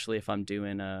 especially if I'm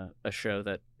doing a show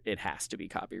that it has to be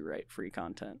copyright free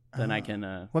content. Then I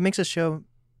can. What makes a show?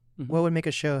 What would make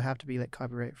a show have to be like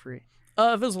copyright free?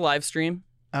 If it was a live stream.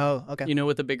 Oh, okay. You know,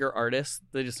 with the bigger artists,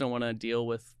 they just don't want to deal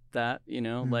with that, you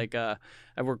know. Like I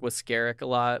worked with Skerrick a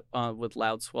lot with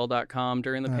loudswell.com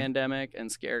during the pandemic, and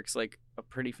Skerrick's like a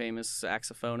pretty famous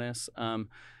saxophonist.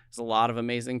 There's a lot of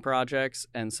amazing projects,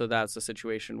 and so that's a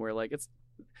situation where like it's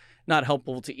not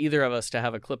helpful to either of us to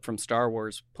have a clip from Star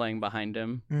Wars playing behind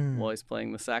him while he's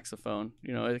playing the saxophone.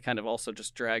 You know, it kind of also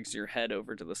just drags your head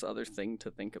over to this other thing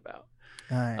to think about.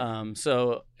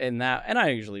 So in that, and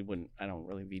I don't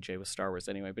really VJ with Star Wars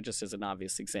anyway, but just as an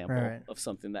obvious example of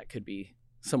something that could be,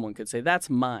 someone could say, that's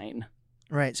mine.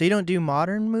 Right. So you don't do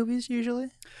modern movies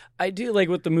usually? I do, like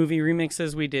with the movie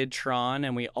remixes, we did Tron,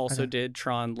 and we also did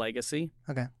Tron Legacy.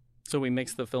 Okay. So we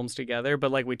mixed the films together,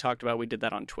 but like we talked about, we did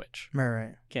that on Twitch.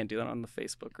 Right. Can't do that on the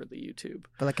Facebook or the YouTube.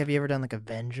 But like, have you ever done like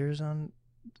Avengers on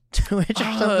Twitch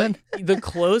or something? The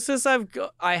closest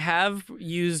I have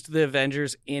used the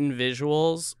Avengers in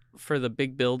visuals for the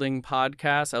Big Building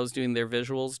podcast. I was doing their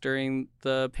visuals during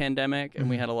the pandemic, and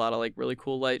we had a lot of like really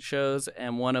cool light shows,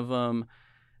 and one of them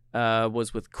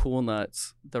was with Cool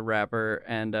Nuts, the rapper,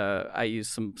 and I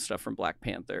used some stuff from Black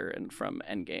Panther and from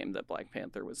Endgame that Black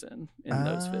Panther was in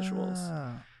those visuals.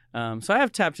 So I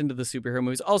have tapped into the superhero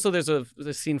movies. Also, there's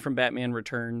a scene from Batman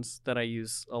Returns that I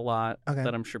use a lot,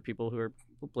 that I'm sure people who are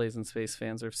Blazing Space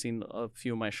fans or have seen a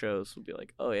few of my shows will be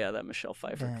like, oh yeah, that Michelle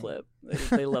Pfeiffer clip.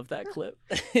 They love that clip.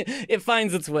 It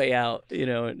finds its way out, you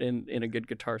know, in a good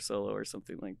guitar solo or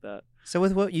something like that. So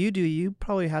with what you do, you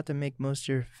probably have to make most of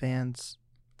your fans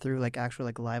through like actual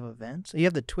like live events? You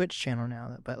have the Twitch channel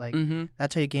now, but like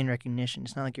that's how you gain recognition.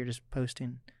 It's not like you're just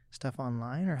posting stuff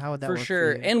online, or how would that work? For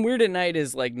sure. For you? And Weird at Night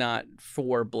is like not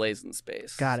for Blazing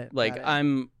Space. Got it. Like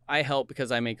I help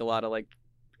because I make a lot of like,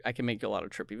 I can make a lot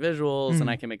of trippy visuals and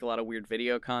I can make a lot of weird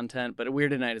video content. But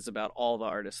Weird at Night is about all the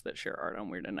artists that share art on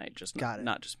Weird at Night, just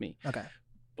not just me. Okay.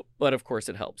 But of course,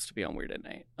 it helps to be on Weird at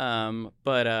Night.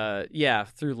 Yeah,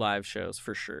 through live shows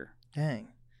for sure. Dang.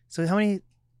 So how many?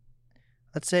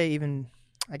 Let's say even,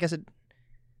 I guess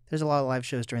there's a lot of live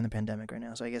shows during the pandemic right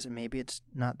now. So I guess maybe it's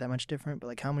not that much different. But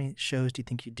like, how many shows do you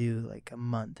think you do like a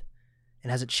month? And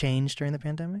has it changed during the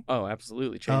pandemic? Oh,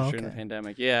 absolutely changed during the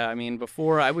pandemic. Yeah, I mean,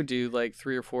 before I would do like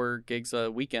 3 or 4 gigs a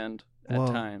weekend at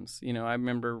times. You know, I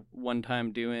remember one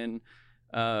time doing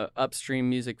Upstream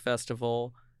Music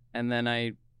Festival, and then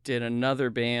I did another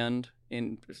band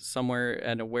in somewhere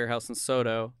at a warehouse in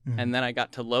Soto, and then I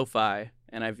got to Lo-Fi,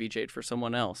 and I VJ'd for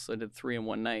someone else. I did 3 in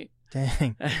one night.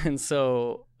 Dang. And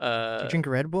so... Did you drink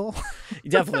Red Bull?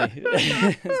 Definitely.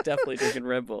 Definitely drinking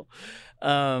Red Bull.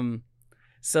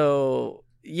 So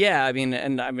yeah, I mean,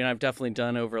 I've definitely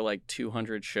done over like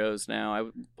 200 shows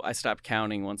now. I stopped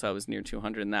counting once I was near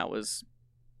 200, and that was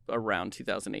around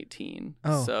 2018.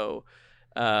 Oh. So,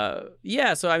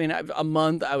 yeah. So I mean, a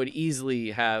month I would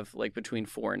easily have like between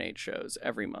 4 and 8 shows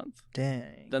every month.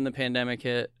 Dang. Then the pandemic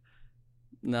hit,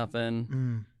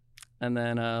 nothing. And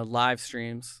then live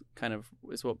streams kind of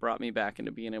is what brought me back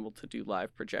into being able to do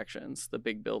live projections. The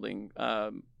Big Building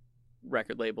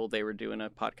record label, they were doing a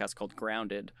podcast called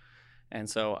Grounded, and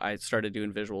so I started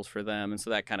doing visuals for them, and so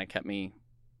that kind of kept me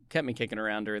kicking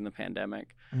around during the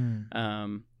pandemic.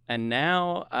 And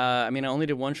now I mean, I only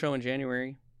did 1 show in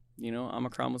January. You know,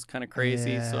 Omicron was kind of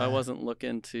crazy, so I wasn't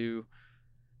looking to...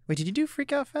 Wait, did you do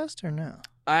Freak Out Fest or no?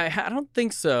 I don't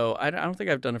think so. I don't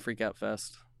think I've done a Freak Out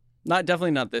Fest. Definitely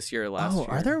not this year or last year.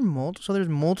 Are there multiple? So there's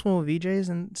multiple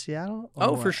VJs in Seattle?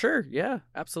 For sure. Yeah,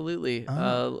 absolutely.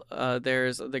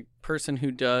 There's the person who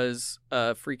does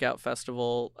Freak Out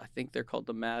Festival. I think they're called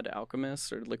the Mad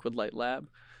Alchemists or Liquid Light Lab.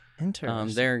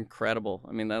 Interesting. They're incredible.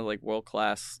 I mean, they're like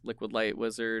world-class. Liquid Light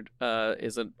Wizard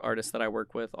is an artist that I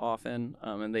work with often,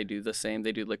 and they do the same.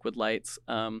 They do liquid lights.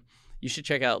 You should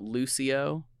check out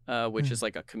Lucio. Which is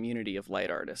like a community of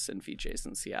light artists and VJs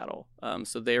in Seattle.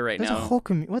 So they're There's now... a whole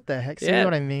community. What the heck? See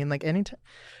what I mean? Like anytime...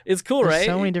 It's cool, There's right?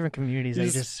 so many different communities. You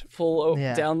just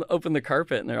open the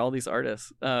carpet, and there are all these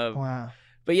artists. Wow.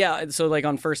 But yeah, so like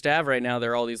on First Ave right now,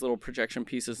 there are all these little projection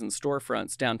pieces and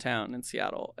storefronts downtown in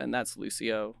Seattle. And that's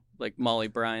Lucio. Like Molly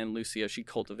Bryan, Lucio, she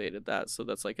cultivated that. So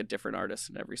that's like a different artist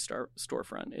in every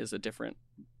storefront is a different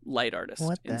light artist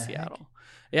in Seattle. Heck?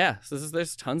 Yeah, so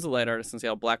there's tons of light artists in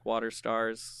Seattle. Blackwater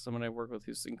Stars, someone I work with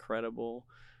who's incredible.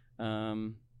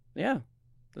 Yeah.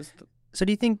 So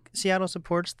do you think Seattle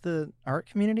supports the art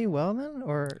community well then,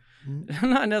 or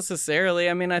not necessarily?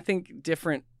 I mean, I think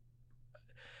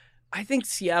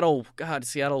Seattle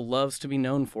loves to be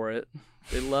known for it.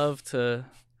 They love to.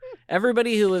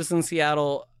 Everybody who lives in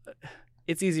Seattle,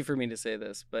 it's easy for me to say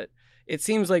this, but it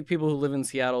seems like people who live in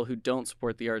Seattle who don't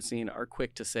support the art scene are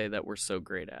quick to say that we're so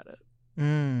great at it.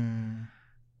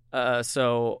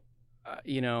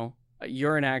 You know,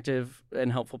 you're an active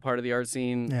and helpful part of the art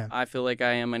scene. Yeah. I feel like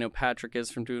I am. I know Patrick is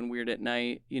from doing Weird at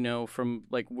Night. You know, from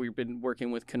like we've been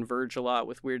working with Converge a lot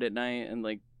with Weird at Night, and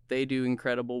like they do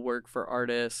incredible work for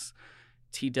artists.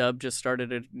 T-Dub just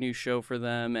started a new show for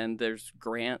them, and there's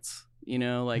grants. You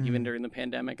know, like even during the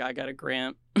pandemic, I got a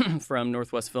grant from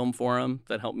Northwest Film Forum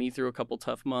that helped me through a couple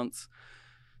tough months.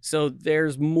 So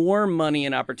there's more money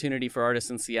and opportunity for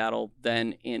artists in Seattle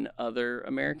than in other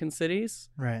American cities.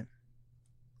 Right.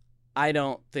 I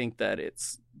don't think that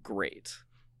it's great.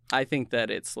 I think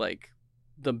that it's like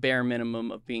the bare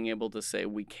minimum of being able to say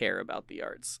we care about the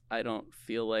arts. I don't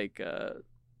feel like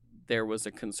there was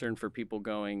a concern for people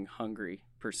going hungry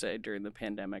per se during the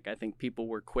pandemic. I think people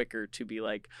were quicker to be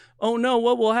like, oh no,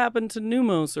 what will happen to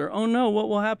Numos? Or oh no, what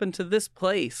will happen to this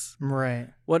place? Right.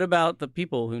 What about the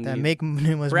people who that make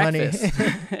Numos breakfast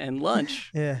money and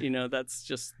lunch? Yeah. You know, that's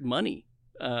just money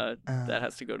that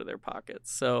has to go to their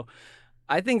pockets. So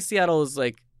I think Seattle is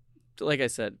like I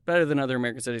said, better than other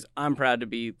American cities. I'm proud to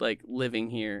be like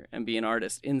living here and be an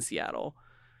artist in Seattle.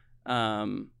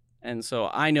 And so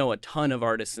I know a ton of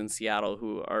artists in Seattle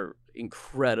who are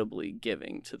incredibly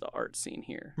giving to the art scene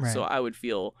here. Right. So I would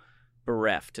feel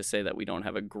bereft to say that we don't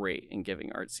have a great and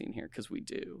giving art scene here, because we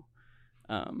do.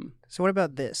 So what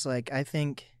about this? Like, I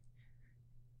think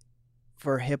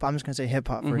for I'm just going to say hip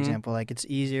hop, for example, like it's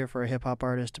easier for a hip hop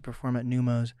artist to perform at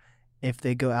Numos if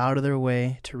they go out of their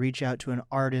way to reach out to an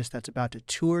artist that's about to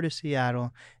tour to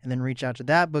Seattle and then reach out to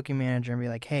that booking manager and be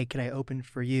like, hey, can I open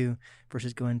for you,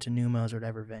 versus going to Neumos or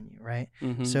whatever venue, right?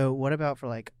 Mm-hmm. So what about for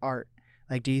like art?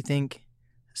 Like, do you think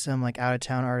some like out of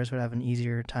town artists would have an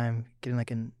easier time getting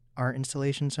like an art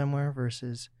installation somewhere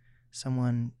versus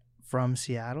someone from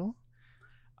Seattle?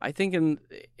 I think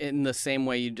in the same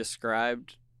way you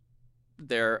described,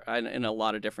 there in a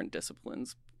lot of different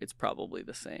disciplines, it's probably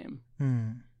the same.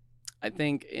 I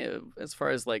think as far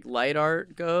as like light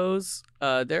art goes,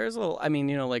 there's I mean,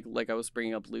 you know, like I was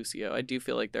bringing up Lucio, I do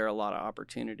feel like there are a lot of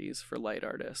opportunities for light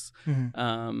artists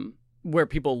where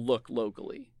people look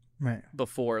locally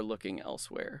before looking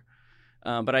elsewhere.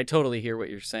 But I totally hear what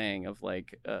you're saying of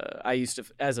like, I used to,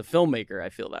 as a filmmaker, I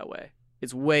feel that way.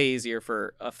 It's way easier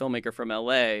for a filmmaker from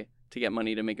LA to get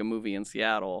money to make a movie in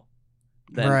Seattle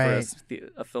than for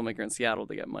a filmmaker in Seattle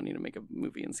to get money to make a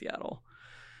movie in Seattle.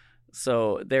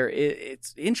 So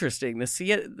it's interesting. The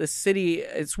city,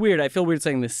 it's weird. I feel weird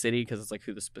saying this city because it's like,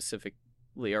 who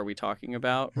specifically are we talking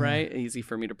about, right? Easy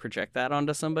for me to project that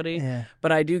onto somebody. Yeah.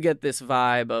 But I do get this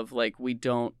vibe of like, we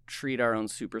don't treat our own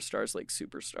superstars like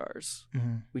superstars.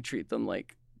 We treat them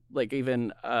like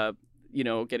even, you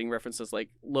know, getting references like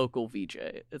local VJ.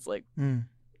 It's like,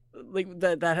 like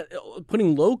that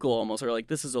putting local almost, or like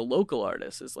this is a local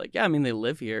artist, is like, yeah, I mean they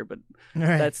live here, but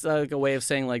that's like a way of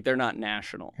saying like they're not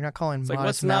national. You're not calling it's like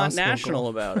what's not national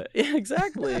about it. Yeah,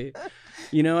 exactly.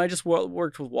 You know, I just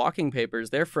worked with Walking Papers.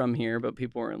 They're from here, but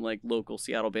people weren't like local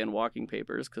Seattle band Walking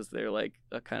Papers because they're like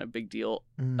a kind of big deal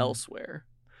elsewhere.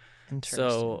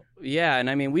 So yeah, and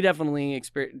I mean we definitely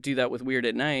do that with Weird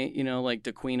at Night. You know, like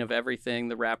the queen of everything,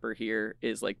 the rapper here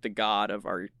is like the god of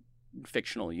our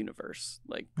fictional universe.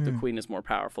 Like the queen is more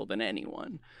powerful than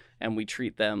anyone, and we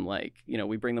treat them like, you know,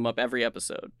 we bring them up every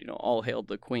episode, you know, all hail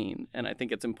the queen. And I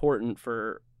think it's important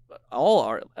for all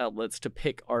art outlets to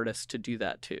pick artists to do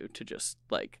that too, to just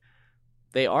like,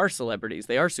 they are celebrities,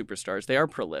 they are superstars, they are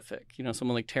prolific. You know,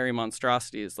 someone like Terry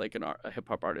Monstrosity is like a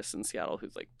hip-hop artist in Seattle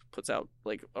who's like puts out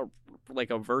like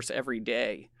a verse every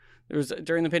day.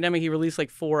 During the pandemic he released like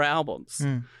 4 albums.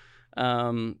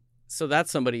 So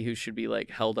that's somebody who should be like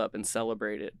held up and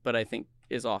celebrated, but I think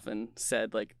is often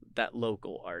said like that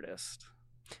local artist.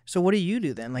 So what do you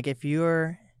do then? Like if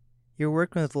you're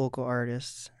working with local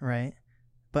artists, right?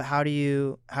 But how do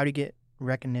you get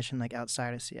recognition like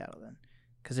outside of Seattle then?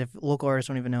 Because if local artists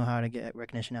don't even know how to get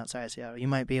recognition outside of Seattle, you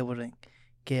might be able to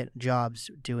get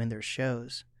jobs doing their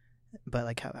shows, but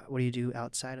like what do you do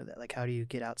outside of that? Like how do you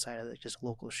get outside of just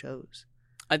local shows?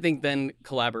 I think then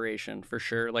collaboration for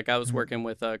sure. Like I was working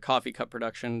with Coffee Cup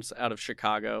Productions out of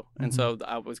Chicago, and so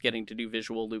I was getting to do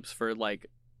visual loops for like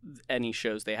any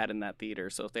shows they had in that theater.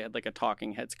 So if they had like a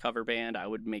Talking Heads cover band, I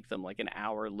would make them like an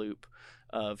hour loop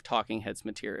of Talking Heads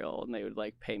material, and they would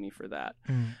like pay me for that.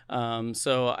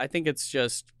 So I think it's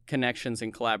just connections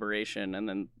and collaboration, and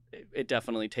then it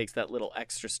definitely takes that little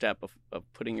extra step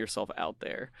of putting yourself out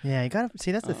there. Yeah, you gotta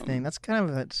see, that's the thing. That's kind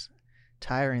of it's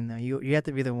tiring though. You have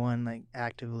to be the one like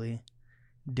actively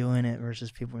doing it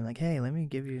versus people are like, hey, let me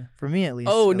give you, for me at least.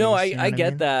 Oh no, I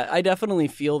get that. I definitely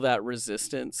feel that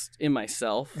resistance in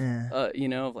myself. You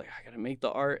know, of like I gotta make the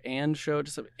art and show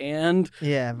to and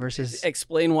versus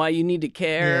explain why you need to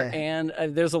care, and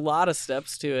there's a lot of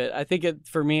steps to it. I think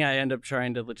for me, I end up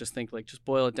trying to just think like just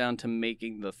boil it down to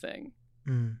making the thing.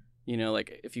 You know,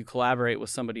 like if you collaborate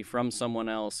with somebody from someone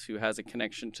else who has a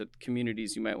connection to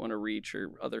communities you might want to reach,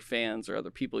 or other fans or other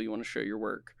people you want to show your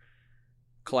work,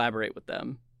 collaborate with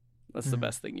them. That's the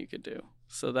best thing you could do.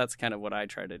 So that's kind of what I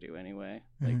try to do anyway.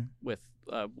 Like with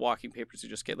Walking Papers,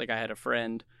 I had a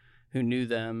friend who knew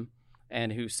them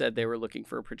and who said they were looking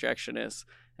for a projectionist,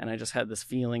 and I just had this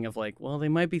feeling of like, well, they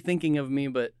might be thinking of me,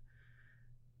 but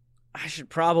I should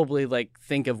probably like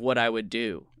think of what I would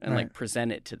do and like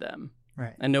present it to them.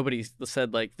 Right. And nobody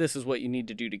said like, this is what you need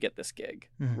to do to get this gig.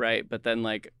 Right. But then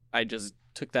like, I just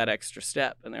took that extra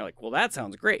step, and they're like, well, that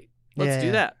sounds great. Let's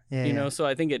do that. You know, so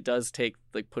I think it does take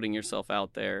like putting yourself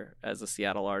out there as a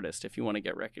Seattle artist if you want to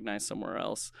get recognized somewhere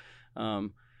else.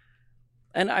 And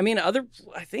I mean,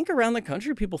 I think around the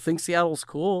country, people think Seattle's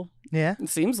cool. Yeah. It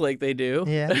seems like they do.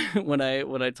 Yeah. when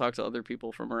I talk to other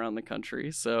people from around the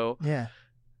country. So yeah.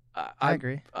 I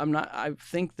agree. I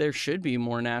think there should be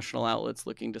more national outlets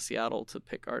looking to Seattle to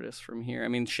pick artists from here. I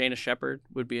mean, Shayna Shepherd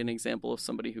would be an example of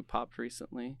somebody who popped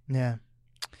recently. Yeah.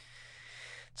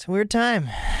 It's a weird time,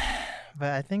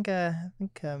 but I think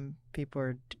people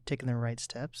are taking the right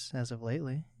steps as of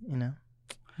lately. You know,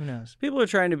 Who knows? People are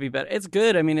trying to be better. It's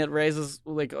good. I mean, it raises,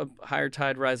 like, a higher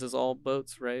tide rises all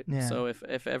boats, right? Yeah. So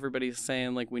if everybody's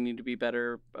saying, like, we need to be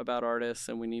better about artists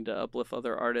and we need to uplift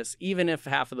other artists, even if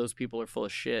half of those people are full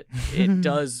of shit, it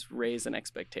does raise an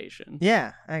expectation.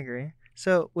 Yeah, I agree.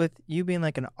 So with you being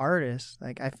like an artist,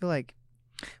 like I feel like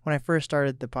when I first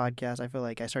started the podcast, I feel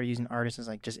like I started using artists as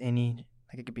like just any,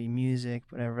 like it could be music,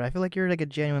 whatever. But I feel like you're like a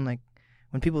genuine, like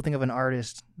when people think of an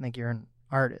artist, like you're an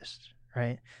artist,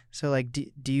 right? So like,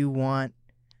 do you want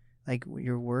like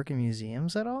your work in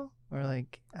museums at all? Or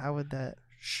like, how would that?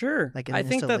 Sure. Like I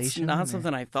think that's installation not or-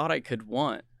 something I thought I could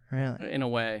want, Really? in a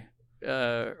way,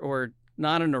 or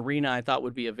not an arena I thought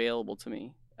would be available to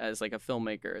me as like a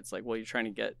filmmaker. It's like, well, you're trying to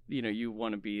get, you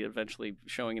want to be eventually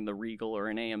showing in the Regal or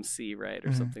an AMC, right, or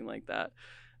Mhm. something like that.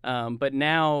 But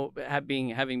now,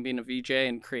 having been a VJ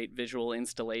and create visual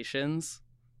installations,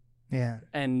 Yeah.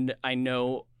 and I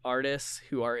know artists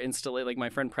who are like my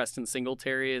friend Preston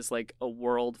Singletary is like a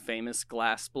world famous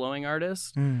glass blowing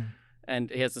artist,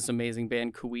 and he has this amazing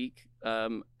band Kuik.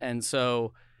 And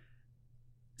so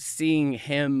seeing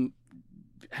him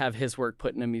have his work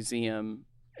put in a museum,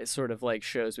 it sort of like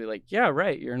shows me like, yeah,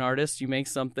 right, you're an artist, you make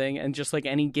something, and just like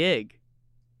any gig,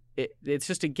 it's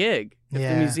just a gig. If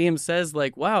the museum says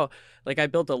like, wow, like I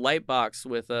built a light box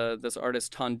with this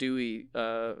artist Tondui,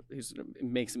 who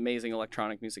makes amazing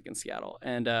electronic music in Seattle,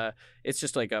 and it's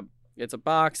just like it's a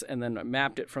box, and then I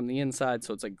mapped it from the inside,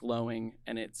 so it's like glowing,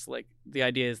 and it's like the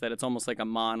idea is that it's almost like a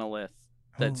monolith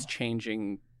that's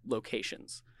changing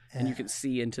locations, and you can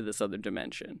see into this other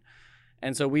dimension.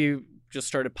 And so we just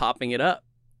started popping it up.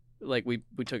 Like we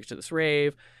took it to this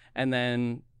rave, and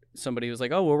then somebody was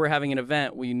like, oh, well, we're having an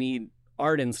event, we need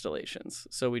art installations.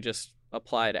 So we just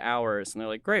applied ours, and they're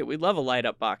like, great, we'd love a light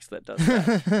up box that does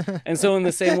that. And so in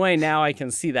the same way, now I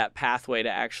can see that pathway to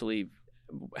actually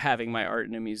having my art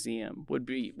in a museum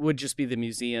would just be the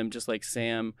museum, just like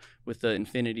Sam with the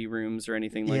infinity rooms or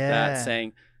anything like that,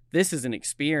 saying, this is an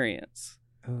experience.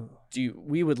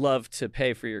 We would love to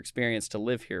pay for your experience to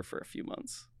live here for a few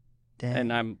months.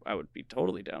 Dang. And I would be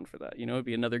totally down for that. It'd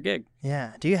be another gig.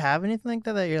 Yeah. Do you have anything like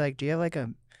that you're like? Do you have like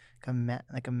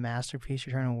a masterpiece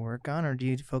you're trying to work on, or do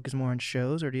you focus more on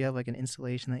shows, or do you have like an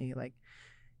installation that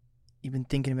you've been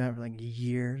thinking about for like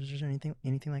years or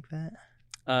anything like that?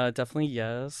 Definitely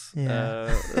yes.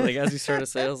 Yeah. Like as you started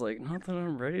to say, I was like, not that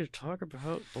I'm ready to talk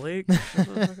about Blake.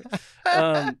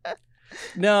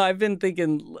 No, I've been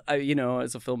thinking. As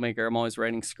a filmmaker, I'm always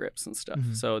writing scripts and stuff.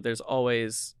 Mhm. So there's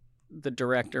always the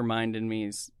director mind in me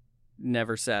is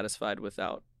never satisfied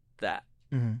without that,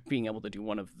 being able to do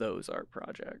one of those art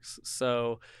projects.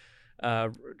 So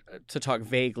to talk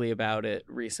vaguely about it,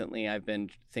 recently I've been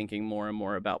thinking more and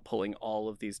more about pulling all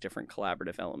of these different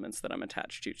collaborative elements that I'm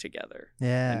attached to together.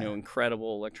 Yeah. I know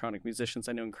incredible electronic musicians,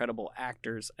 I know incredible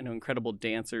actors, I know incredible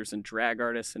dancers and drag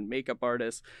artists and makeup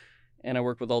artists, and I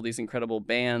work with all these incredible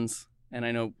bands, and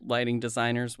I know lighting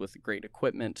designers with great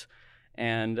equipment.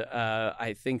 And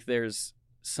I think there's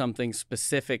something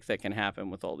specific that can happen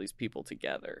with all these people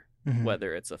together,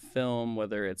 whether it's a film,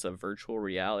 whether it's a virtual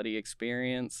reality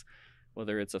experience,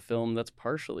 whether it's a film that's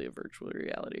partially a virtual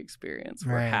reality experience,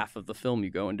 where half of the film you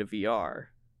go into VR,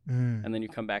 and then you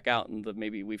come back out and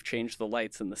maybe we've changed the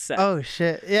lights in the set. Oh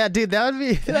shit! Yeah, dude, that'd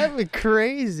be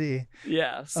crazy.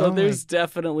 Yeah, so there's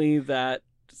definitely that.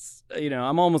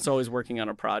 I'm almost always working on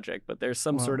a project, but there's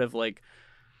some sort of like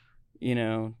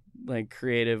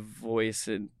creative voice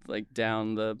and like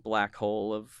down the black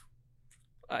hole of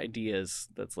ideas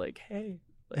that's like, hey,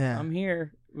 I'm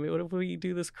here. What if we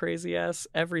do this crazy ass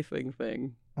everything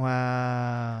thing?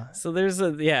 Wow. So there's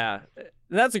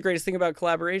that's the greatest thing about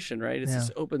collaboration, right? It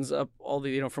just opens up all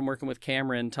the, from working with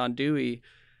Cameron Tondui,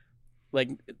 like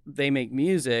they make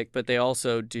music, but they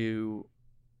also do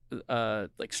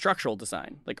like structural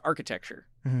design, like architecture.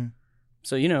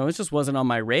 So, it just wasn't on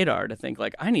my radar to think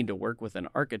like, I need to work with an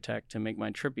architect to make my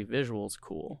trippy visuals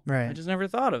cool. Right. I just never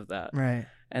thought of that. Right.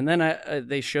 And then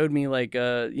they showed me like,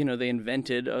 they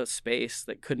invented a space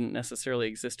that couldn't necessarily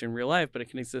exist in real life, but it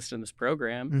can exist in this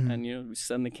program. And, we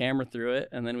send the camera through it,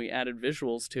 and then we added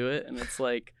visuals to it. And it's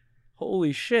like,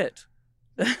 holy shit.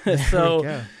 So,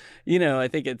 I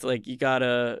think it's like you got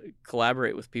to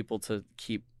collaborate with people to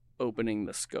keep opening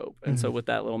the scope. And so with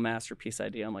that little masterpiece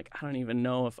idea, I'm like, I don't even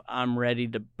know if I'm ready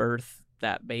to birth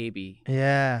that baby.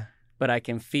 Yeah. But I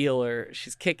can feel her.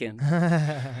 She's kicking.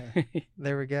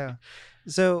 There we go.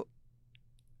 So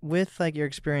with like your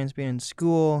experience being in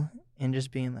school and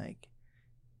just being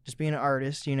an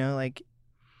artist, like,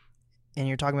 and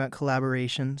you're talking about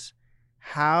collaborations,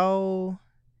 how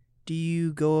do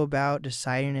you go about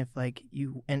deciding if like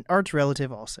and art's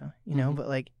relative also, but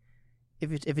like,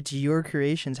 if it's your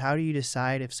creations, how do you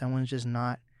decide if someone's just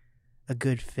not a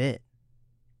good fit?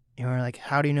 You know, like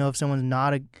how do you know if someone's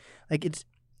not it's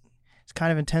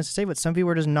kind of intense to say, but some people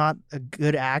are just not a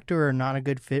good actor or not a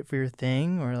good fit for your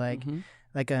thing, or like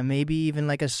maybe even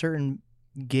like a certain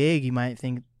gig you might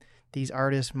think these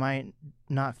artists might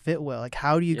not fit well. Like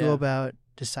how do you go about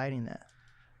deciding that?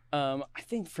 I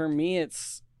think for me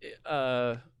it's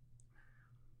about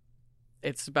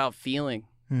feeling,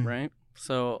 right?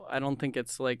 So I don't think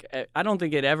it's like, I don't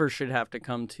think it ever should have to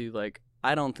come to like,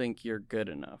 I don't think you're good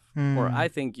enough or I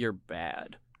think you're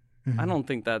bad. I don't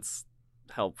think that's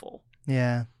helpful.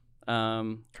 Yeah.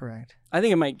 Correct. I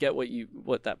think it might get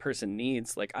what that person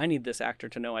needs. Like, I need this actor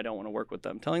to know I don't want to work with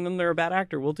them. Telling them they're a bad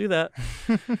actor, we'll do that.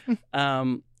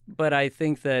 But I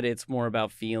think that it's more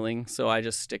about feeling. So I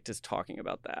just stick to talking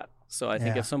about that. So I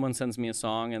think if someone sends me a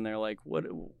song and they're like, would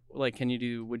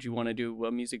you want to do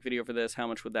a music video for this? How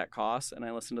much would that cost? And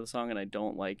I listen to the song and I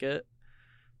don't like it.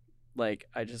 Like,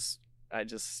 I just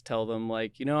tell them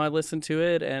like, I listen to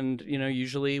it. And,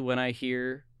 usually when I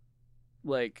hear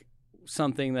like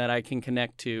something that I can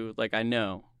connect to, like I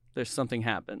know there's something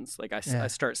happens. Like I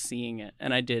start seeing it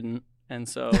and I didn't. And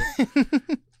so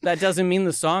that doesn't mean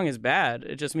the song is bad.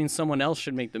 It just means someone else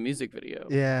should make the music video.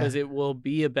 Yeah. Because it will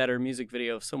be a better music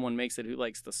video if someone makes it who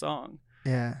likes the song.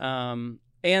 Yeah.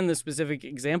 And the specific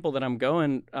example that I'm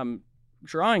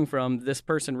drawing from, this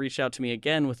person reached out to me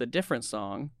again with a different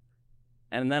song.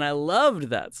 And then I loved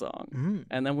that song.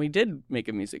 And then we did make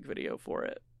a music video for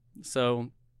it.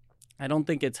 So I don't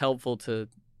think it's helpful to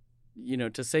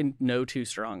say no too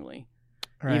strongly.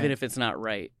 Right. Even if it's not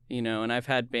right, and I've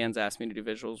had bands ask me to do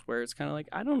visuals where it's kind of like,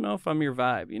 I don't know if I'm your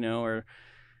vibe, or,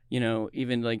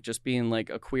 even like just being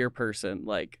like a queer person,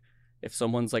 like if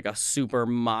someone's like a super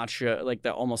macho, like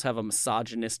they almost have a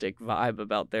misogynistic vibe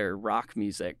about their rock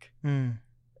music.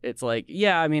 It's like,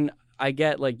 yeah, I mean, I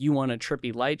get like you want a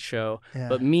trippy light show,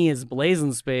 but me as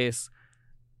Blazing Space,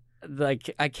 like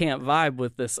I can't vibe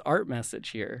with this art message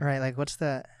here. Right. Like what is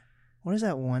that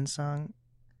one song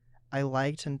I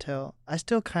liked until I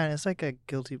still kind of, it's like a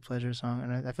guilty pleasure song.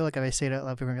 And I feel like if I say it out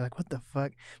loud, people are gonna be like, what the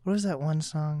fuck? What was that one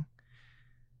song?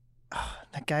 Oh,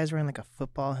 that guy's wearing like a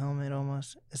football helmet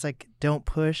almost. It's like Don't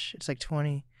Push. It's like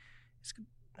 20.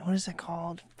 What is that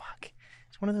called? Fuck.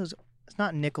 It's one of those, it's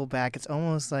not Nickelback. It's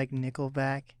almost like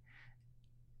Nickelback.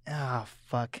 Ah, oh,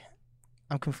 fuck.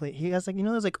 I'm complete. He has like,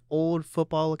 those like old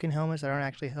football looking helmets that aren't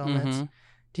actually helmets. Do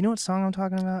you know what song I'm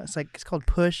talking about? It's called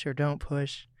Push or Don't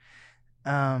Push.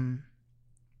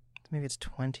 Maybe it's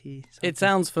 20. Something. It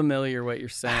sounds familiar what you're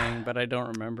saying, but I don't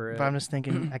remember it. But I'm just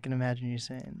thinking, I can imagine you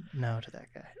saying no to that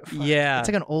guy. Fuck. Yeah. It's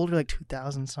like an older, like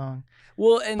 2000 song.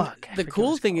 Well, and the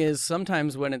cool thing is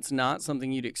sometimes when it's not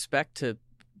something you'd expect to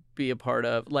be a part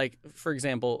of, like, for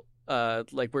example,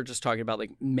 like we're just talking about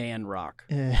like man rock,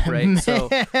 right?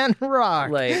 Man rock.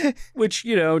 Like, which,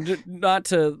 not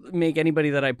to make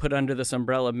anybody that I put under this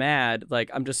umbrella mad, like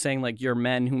I'm just saying like you're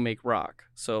men who make rock.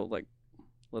 So like,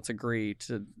 let's agree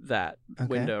to that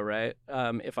window, right?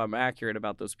 If I'm accurate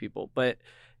about those people. But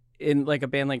in like a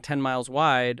band like 10 Miles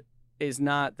Wide is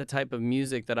not the type of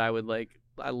music that I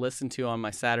listen to on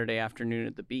my Saturday afternoon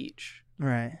at the beach.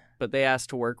 Right. But they asked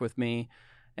to work with me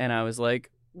and I was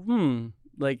like,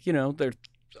 like,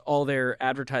 all their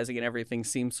advertising and everything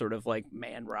seems sort of like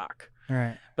man rock.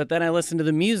 Right. But then I listened to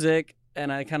the music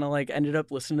and I kind of like ended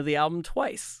up listening to the album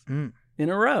twice in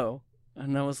a row.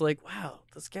 And I was like, wow,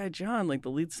 this guy John, like the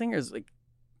lead singer is like,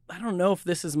 I don't know if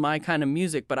this is my kind of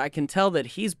music, but I can tell that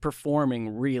he's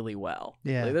performing really well.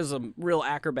 Yeah. Like, there's some real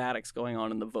acrobatics going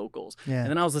on in the vocals. Yeah. And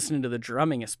then I was listening to the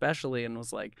drumming especially and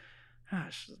was like,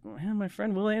 gosh, man, my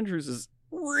friend Will Andrews is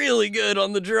really good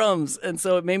on the drums. And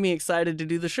so it made me excited to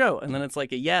do the show. And then it's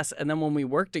like a yes. And then when we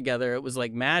worked together, it was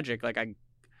like magic. Like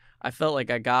I felt like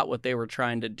I got what they were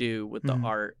trying to do with the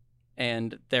art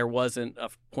and there wasn't a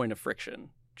point of friction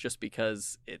just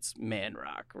because it's man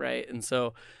rock, right? And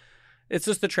so it's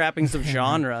just the trappings of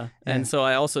genre. Yeah. And so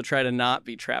I also try to not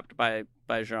be trapped by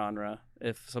genre.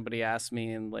 If somebody asks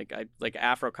me, and like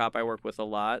Afrocop I work with a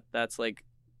lot, that's like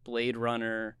Blade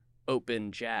Runner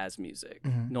open jazz music.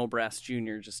 Noel Brass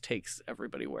Jr. just takes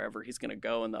everybody wherever he's going to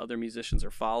go and the other musicians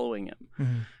are following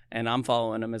him. And I'm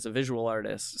following him as a visual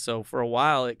artist. So for a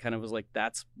while it kind of was like,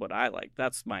 that's what I like.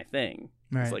 That's my thing.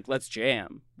 Right. It's like, let's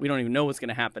jam. We don't even know what's going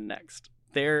to happen next.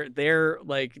 They're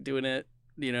like doing it,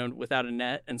 without a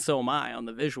net, and so am I on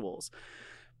the visuals.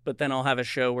 But then I'll have a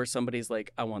show where somebody's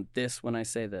like, I want this when I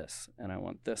say this, and I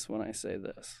want this when I say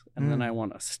this. And then I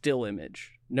want a still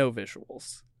image, no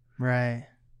visuals. Right.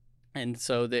 And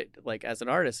so that, like, as an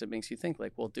artist, it makes you think,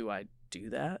 like, well, do I do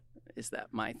that? Is that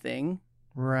my thing?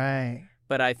 Right.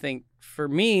 but I think for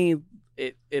me,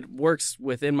 it works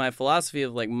within my philosophy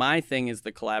of like my thing is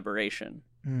the collaboration.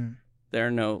 There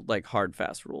are no like hard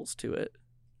fast rules to it.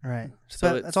 Right.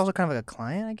 So it's also kind of like a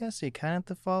client, I guess. So you kind of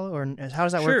have to follow, or how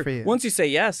does that work for you? Once you say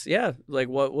yes, yeah. Like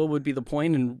what would be the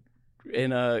point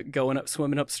in going up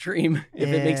swimming upstream if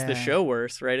it makes the show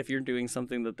worse, right? If you're doing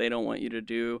something that they don't want you to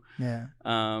do. Yeah.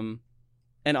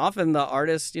 And often the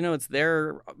artist, it's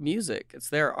their music, it's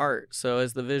their art. So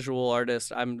as the visual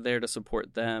artist, I'm there to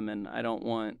support them, and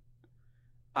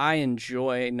I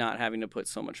enjoy not having to put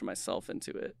so much of myself into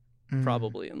it.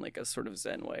 Probably in like a sort of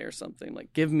Zen way or something.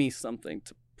 Like give me something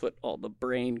to put all the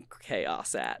brain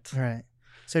chaos at. Right.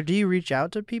 So do you reach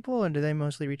out to people, and do they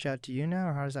mostly reach out to you now,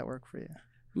 or how does that work for you?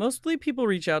 Mostly people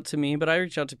reach out to me, but I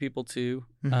reach out to people too.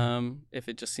 If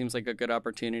it just seems like a good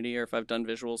opportunity, or if I've done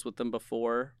visuals with them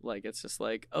before, like it's just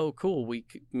like, oh, cool,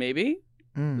 maybe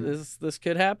this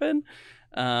could happen.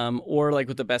 Or like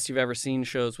with the Best You've Ever Seen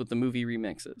shows with the movie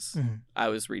remixes, I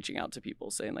was reaching out to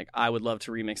people saying like, I would love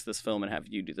to remix this film and have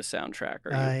you do the soundtrack.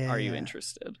 Are you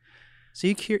interested? So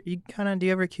do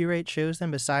you ever curate shows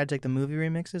then besides like the movie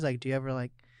remixes? Like, do you ever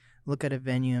like look at a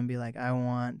venue and be like, I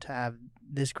want to have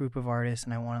this group of artists,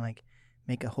 and I want to like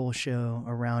make a whole show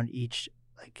around each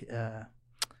like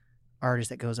artist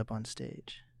that goes up on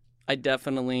stage? I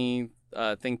definitely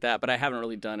think that, but I haven't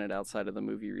really done it outside of the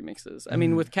movie remixes. I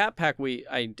mean, with Cat Pack, we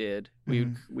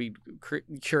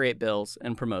curate bills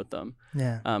and promote them.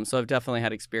 Yeah. So I've definitely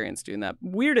had experience doing that.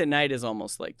 Weird at Night is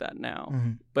almost like that now,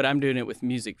 but I'm doing it with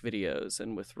music videos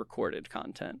and with recorded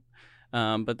content.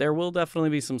 But there will definitely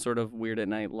be some sort of Weird at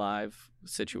Night live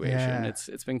situation. Yeah.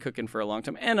 It's been cooking for a long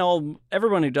time, and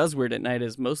everyone who does Weird at Night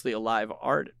is mostly a live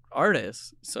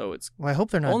artist. So it's I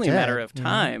hope they're not only dead, a matter of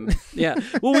time. Yeah.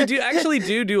 Well, we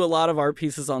do a lot of art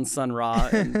pieces on Sun Ra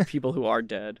and people who are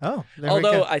dead. Oh,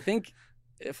 although I think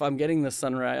if I'm getting the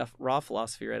Sun Ra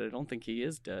philosophy right, I don't think he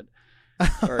is dead,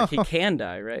 or he can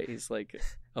die. Right? He's like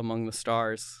among the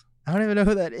stars. I don't even know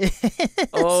who that is.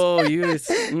 Oh,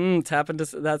 you tap into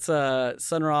that's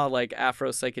Sun Ra, like Afro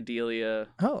psychedelia.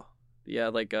 Oh, yeah,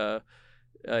 like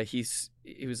he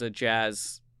was a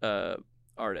jazz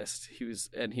artist.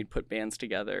 He'd put bands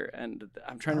together, and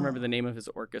I'm trying to remember the name of his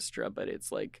orchestra, but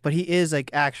it's like. But he is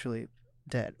like actually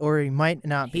dead, or he might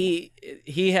not be.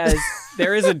 He has.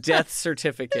 There is a death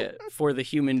certificate for the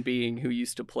human being who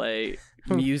used to play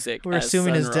music. We're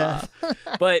assuming his death.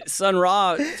 But Sun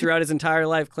Ra, throughout his entire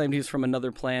life, claimed he was from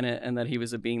another planet and that he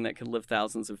was a being that could live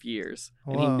thousands of years.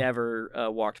 Whoa. And he never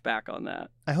walked back on that.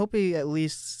 I hope he at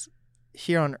least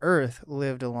here on Earth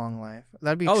lived a long life.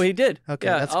 That'd be. Oh, he did. Okay,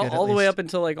 yeah, that's good. All the way up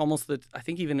until like almost I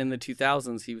think even in the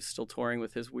 2000s, he was still touring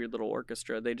with his weird little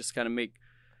orchestra. They just kind of make.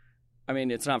 I mean,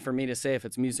 it's not for me to say if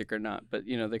it's music or not, but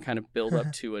they kind of build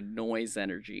up to a noise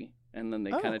energy, and then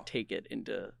they kind of take it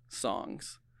into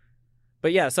songs.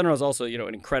 But yeah, Sun Ra is also,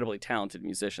 an incredibly talented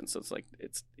musician. So it's like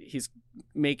he's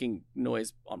making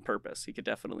noise on purpose. He could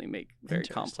definitely make very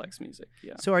complex music.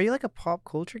 Yeah. So are you like a pop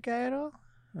culture guy at all?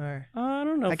 Or I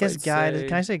don't know. I guess guy.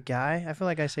 Can I say guy? I feel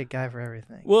like I say guy for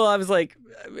everything. Well, I was like,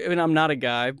 I'm not a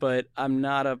guy, but I'm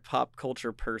not a pop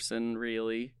culture person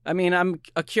really. I mean, I'm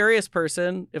a curious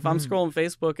person. If I'm scrolling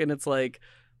Facebook and it's like,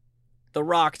 The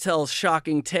Rock tells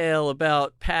shocking tale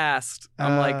about past,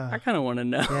 I'm like, I kind of want to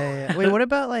know. Yeah. Wait, what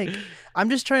about like? I'm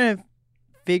just trying to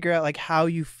figure out like how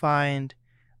you find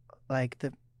like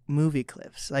the movie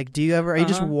clips. Like, do you ever? Are you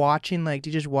just watching? Like, do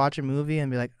you just watch a movie and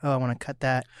be like, oh, I want to cut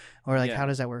that, or like, how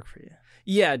does that work for you?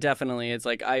 Yeah, definitely. It's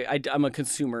like I'm a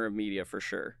consumer of media for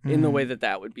sure. In the way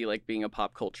that would be like being a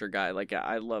pop culture guy. Like,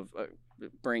 I love.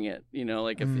 Bring it,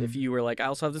 like if you were like, I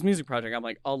also have this music project, I'm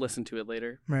like, I'll listen to it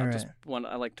later.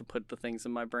 I like to put the things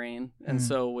in my brain. And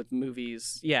so with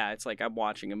movies, it's like I'm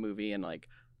watching a movie and like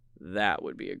that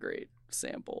would be a great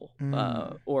sample.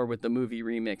 Or with the movie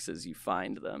remixes, you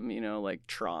find them, like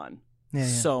Tron.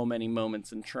 So many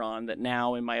moments in Tron that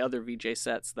now in my other VJ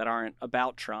sets that aren't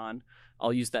about Tron,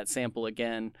 I'll use that sample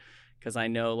again because I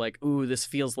know like, ooh, this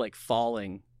feels like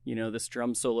falling. This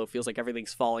drum solo feels like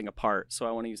everything's falling apart. So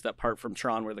I want to use that part from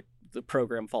Tron where the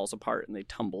program falls apart and they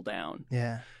tumble down.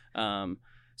 Yeah.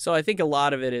 So I think a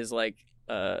lot of it is like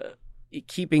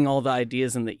keeping all the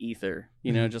ideas in the ether,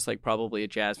 just like probably a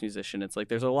jazz musician. It's like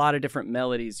there's a lot of different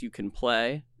melodies you can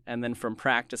play. And then from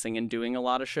practicing and doing a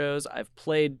lot of shows, I've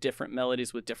played different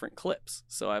melodies with different clips.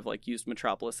 So I've like used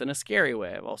Metropolis in a scary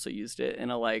way. I've also used it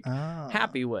in a like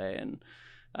happy way and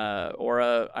or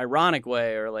a ironic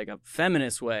way or like a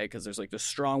feminist way because there's like this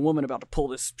strong woman about to pull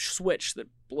this switch that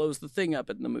blows the thing up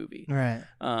in the movie. Right.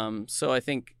 So I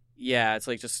think, it's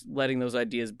like just letting those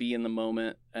ideas be in the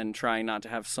moment and trying not to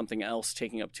have something else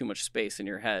taking up too much space in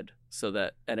your head so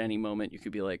that at any moment you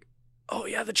could be like, oh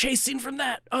yeah, the chase scene from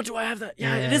that. Oh, do I have that?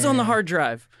 Yeah, it is on the hard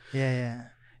drive. Yeah.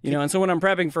 You know, and so when I'm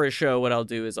prepping for a show, what I'll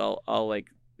do is I'll like,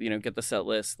 you know, get the set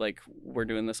list. Like we're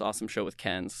doing this awesome show with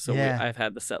Ken's. So I've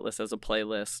had the set list as a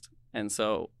playlist. And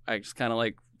so I just kind of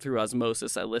like through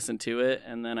osmosis, I listen to it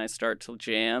and then I start to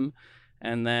jam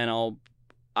and then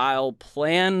I'll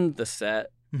plan the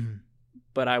set,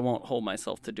 but I won't hold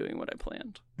myself to doing what I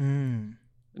planned.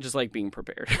 Just like being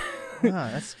prepared.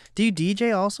 Do you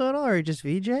DJ also at all, or just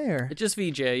VJ? Or just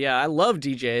VJ? Yeah, I love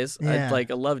DJs. Yeah.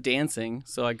 I love dancing,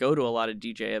 so I go to a lot of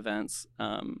DJ events.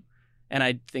 And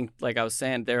I think, like I was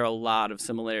saying, there are a lot of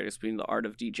similarities between the art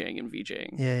of DJing and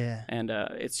VJing. Yeah. And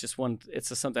it's just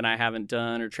something I haven't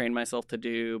done or trained myself to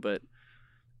do, but.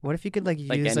 What if you could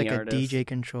use like a DJ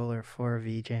controller for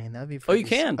VJing? That'd be Oh, you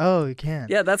can. Oh, you can.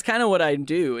 Yeah, that's kind of what I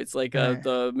do. It's like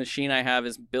the machine I have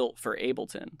is built for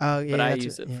Ableton. Oh, yeah. But I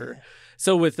use it for.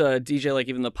 So with DJ, like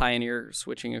even the Pioneer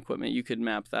switching equipment, you could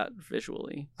map that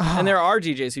visually. Oh. And there are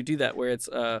DJs who do that where it's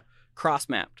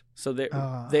cross-mapped. So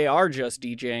they are just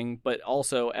DJing, but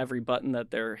also every button that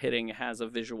they're hitting has a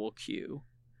visual cue.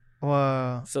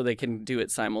 Whoa. So they can do it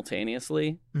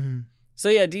simultaneously. Mm-hmm. So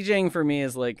yeah, DJing for me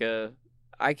is like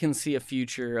I can see a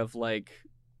future of like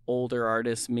older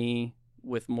artist me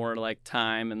with more like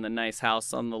time and the nice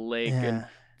house on the lake and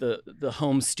the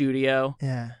home studio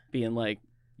being like,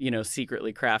 you know,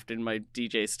 secretly crafting my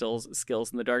DJ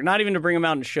skills in the dark. Not even to bring them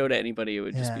out and show to anybody. It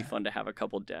would just be fun to have a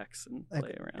couple decks and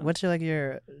play around. What's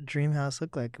your dream house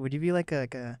look like? Would you be like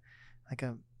one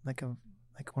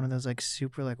of those like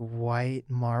super like white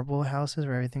marble houses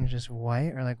where everything's just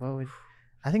white, or like what would?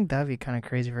 I think that'd be kind of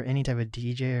crazy for any type of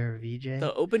DJ or VJ.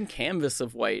 The open canvas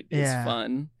of white is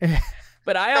fun.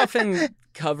 But I often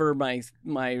cover my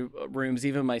rooms,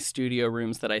 even my studio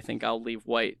rooms that I think I'll leave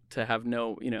white to have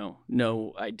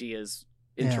no ideas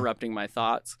interrupting my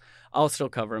thoughts. I'll still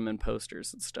cover them in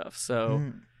posters and stuff.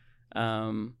 So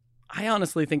I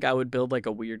honestly think I would build like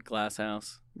a weird glass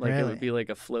house. Like it would be like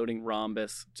a floating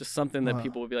rhombus, just something that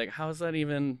people would be like, how is that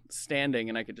even standing?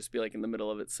 And I could just be like in the middle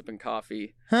of it sipping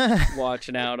coffee,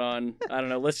 watching out on, I don't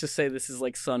know, let's just say this is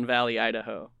like Sun Valley,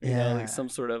 Idaho. You know, like some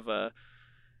sort of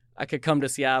I could come to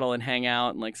Seattle and hang out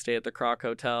and like stay at the Kroc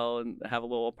Hotel and have a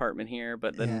little apartment here,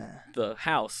 but then the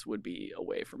house would be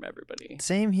away from everybody.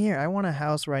 Same here. I want a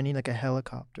house where I need like a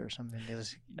helicopter or something.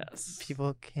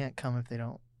 People can't come if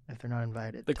they're not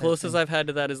invited. The closest I've had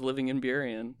to that is living in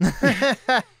Burien.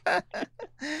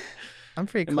 I'm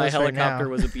pretty close. And my helicopter right now.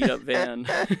 was a beat up van.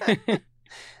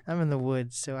 I'm in the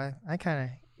woods, so I kind of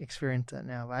experience that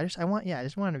now. But I just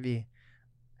want to be.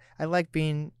 I like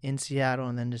being in Seattle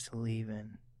and then just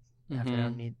leaving after I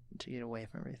don't need to get away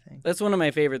from everything. That's one of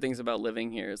my favorite things about living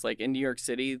here is like in New York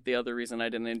City. The other reason I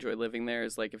didn't enjoy living there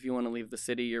is like if you want to leave the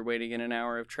city, you're waiting in an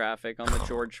hour of traffic on the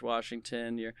George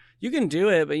Washington. You can do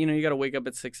it, but you got to wake up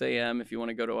at 6 a.m. if you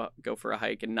want to go for a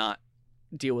hike and not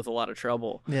deal with a lot of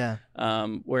trouble. Yeah.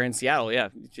 Where in Seattle, you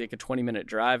take a 20-minute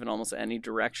drive in almost any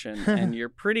direction, and you're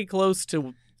pretty close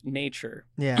to nature.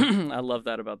 Yeah. I love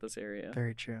that about this area.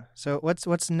 Very true. So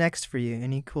what's next for you?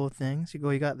 Any cool things?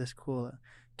 You got this cool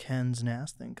Ken's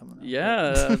NAS thing coming up.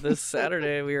 Yeah, this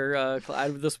Saturday we are. I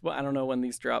don't know when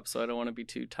these drop, so I don't want to be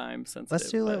too time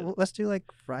sensitive. Let's do like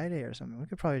Friday or something. We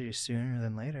could probably do sooner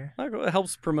than later. It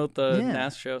helps promote the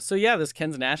NAS show. So yeah, this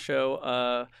Ken's NAS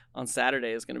show on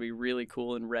Saturday is going to be really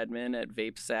cool in Redmond at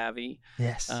Vape Savvy.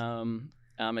 Yes. I'm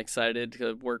excited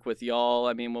to work with y'all.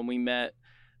 I mean, when we met.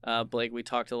 Blake, we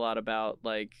talked a lot about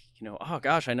like, oh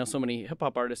gosh, I know so many hip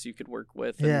hop artists you could work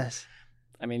with. And, yes.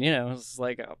 I mean, it's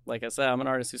like I said, I'm an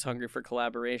artist who's hungry for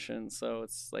collaboration. So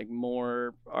it's like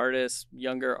more artists,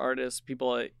 younger artists,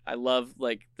 people. I love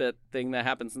like that thing that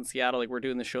happens in Seattle. Like we're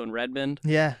doing the show in Redmond.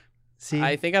 Yeah. See,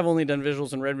 I think I've only done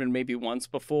visuals in Redmond maybe once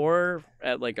before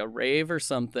at like a rave or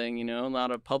something,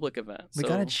 not a public event. We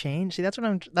gotta change. See, that's what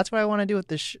I want to do with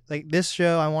this. This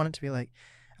show, I want it to be like,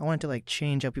 I want it to like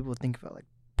change how people think about like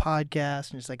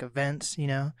podcasts and just like events,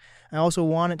 I also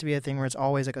want it to be a thing where it's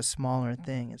always like a smaller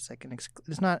thing. It's like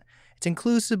it's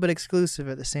inclusive but exclusive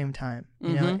at the same time,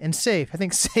 and safe. I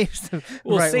think safe's the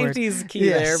right safety word. is key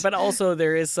there, but also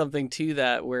there is something to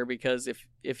that where because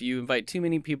if you invite too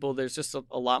many people, there's just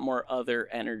a lot more other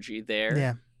energy there.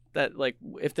 Yeah. That like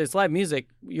if there's live music,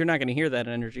 you're not going to hear that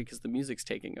energy because the music's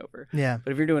taking over. Yeah.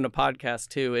 But if you're doing a podcast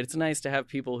too, it's nice to have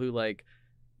people who like.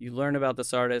 You learn about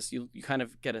this artist, you kind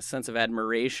of get a sense of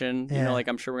admiration. Yeah. Like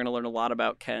I'm sure we're going to learn a lot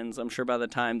about Ken's. I'm sure by the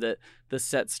time that the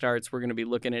set starts, we're going to be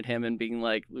looking at him and being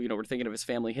like, we're thinking of his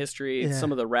family history. Yeah.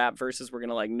 Some of the rap verses, we're going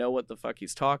to like know what the fuck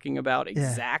he's talking about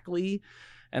exactly. Yeah.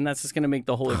 And that's just going to make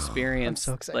the whole experience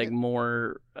like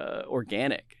more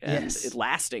organic and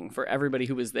lasting for everybody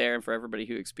who was there and for everybody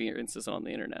who experiences it on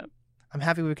the internet. I'm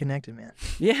happy we connected, man.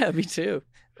 Yeah, me too.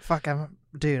 Fuck, I'm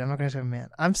not gonna say man.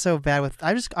 I'm so bad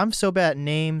at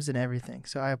names and everything.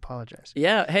 So I apologize.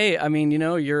 Yeah. Hey, I mean,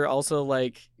 you're also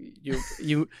like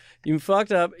you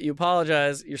fucked up. You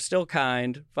apologize. You're still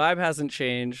kind. Vibe hasn't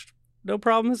changed. No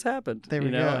problem has happened. There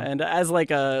we go. And as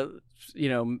like a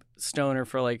stoner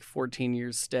for like 14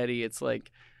 years steady, it's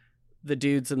like the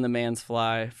dudes and the man's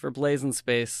fly. For Blazing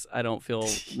Space, I don't feel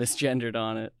misgendered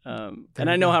on it. And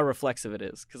I know how reflexive it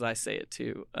is because I say it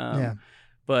too. Yeah.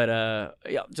 But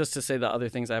just to say the other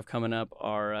things I have coming up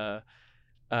are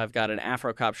I've got an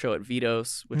Afro Cop show at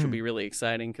Vito's, which will be really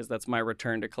exciting because that's my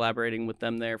return to collaborating with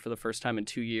them there for the first time in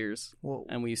 2 years. Whoa.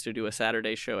 And we used to do a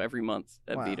Saturday show every month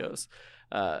at Vito's.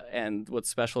 And what's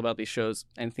special about these shows,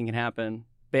 anything can happen.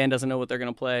 Band doesn't know what they're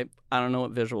going to play. I don't know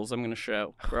what visuals I'm going to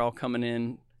show. We're all coming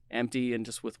in empty and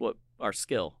just with what our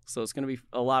skill. So it's going to be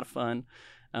a lot of fun.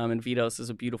 And Vito's is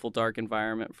a beautiful, dark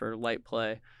environment for light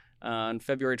play. On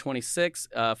February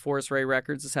 26th, Forest Ray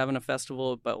Records is having a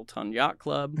festival at Belltown Yacht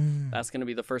Club. That's going to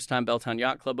be the first time Belltown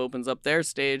Yacht Club opens up their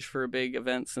stage for a big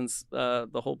event since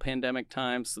the whole pandemic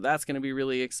time. So that's going to be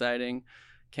really exciting.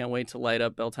 Can't wait to light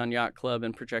up Belltown Yacht Club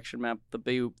and projection map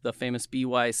the famous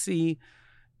BYC.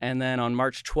 And then on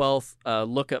March 12th,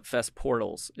 Lookup Fest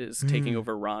Portals is taking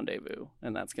over Rendezvous,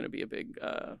 and that's going to be a big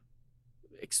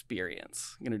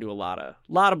experience. I'm going to do a lot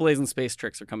of Blazing Space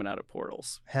tricks are coming out of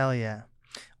Portals. Hell yeah.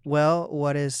 Well,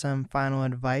 what is some final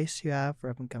advice you have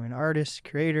for up-and-coming artists,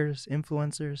 creators,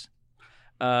 influencers?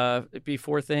 It'd be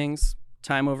 4 things: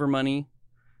 time over money,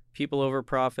 people over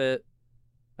profit,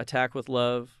 attack with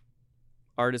love,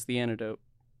 art is the antidote.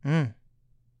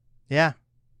 Yeah.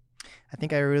 I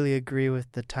think I really agree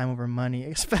with the time over money,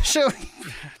 especially.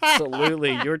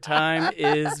 Absolutely. Your time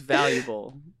is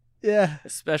valuable. Yeah.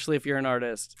 Especially if you're an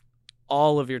artist.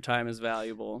 All of your time is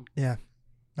valuable. Yeah,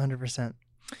 100%.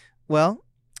 Well,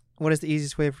 what is the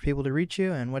easiest way for people to reach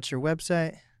you, and what's your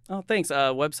website? Oh, thanks.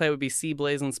 Website would be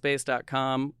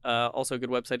cblazingspace.com. Also a good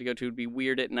website to go to would be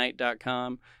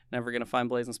weirdAtNight.com. Never going to find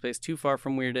Blazing Space too far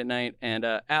from Weird at Night. And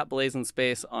at Blazing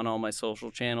Space on all my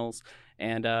social channels.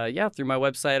 And through my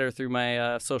website or through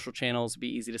my social channels, it'd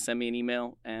be easy to send me an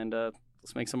email. And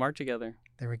let's make some art together.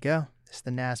 There we go. This is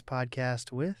the NAS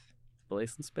podcast with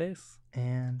Blazing Space.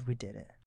 And we did it.